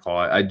client call.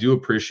 I do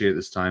appreciate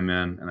this time,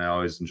 man, and I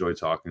always enjoy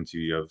talking to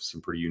you. You have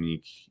some pretty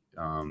unique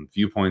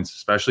viewpoints,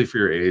 especially for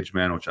your age,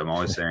 man, which I'm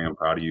always saying I'm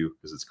proud of you,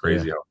 because it's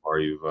crazy how far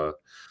you've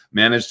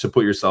managed to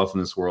put yourself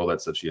in this world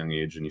at such a young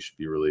age, and you should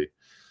be really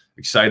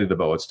excited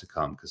about what's to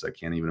come, because I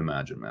can't even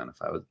imagine, man,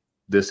 if I was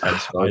this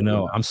headspace. I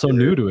know. I'm so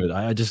new to it.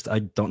 I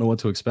don't know what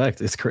to expect.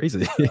 It's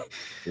crazy.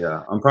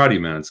 Yeah, I'm proud of you,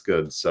 man. It's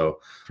good. So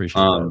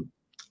appreciate that.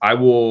 I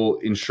will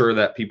ensure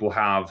that people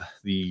have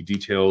the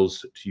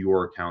details to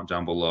your account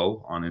down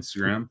below on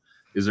Instagram.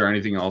 Is there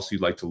anything else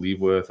you'd like to leave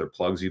with, or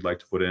plugs you'd like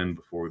to put in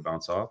before we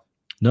bounce off?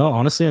 No,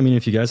 honestly, I mean,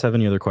 if you guys have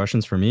any other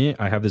questions for me,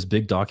 I have this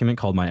big document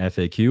called my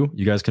FAQ.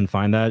 You guys can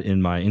find that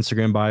in my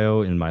Instagram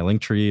bio, in my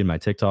link tree, in my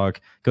TikTok.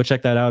 Go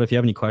check that out. If you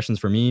have any questions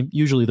for me,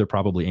 usually they're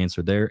probably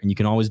answered there. And you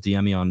can always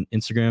DM me on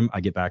Instagram.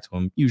 I get back to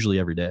them usually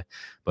every day.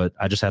 But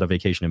I just had a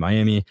vacation in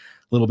Miami, a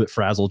little bit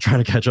frazzled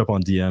trying to catch up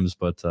on DMs,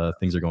 but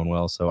things are going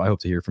well. So I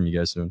hope to hear from you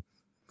guys soon.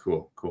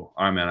 Cool. All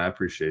right, man. I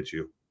appreciate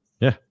you.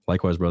 Yeah,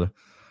 likewise, brother.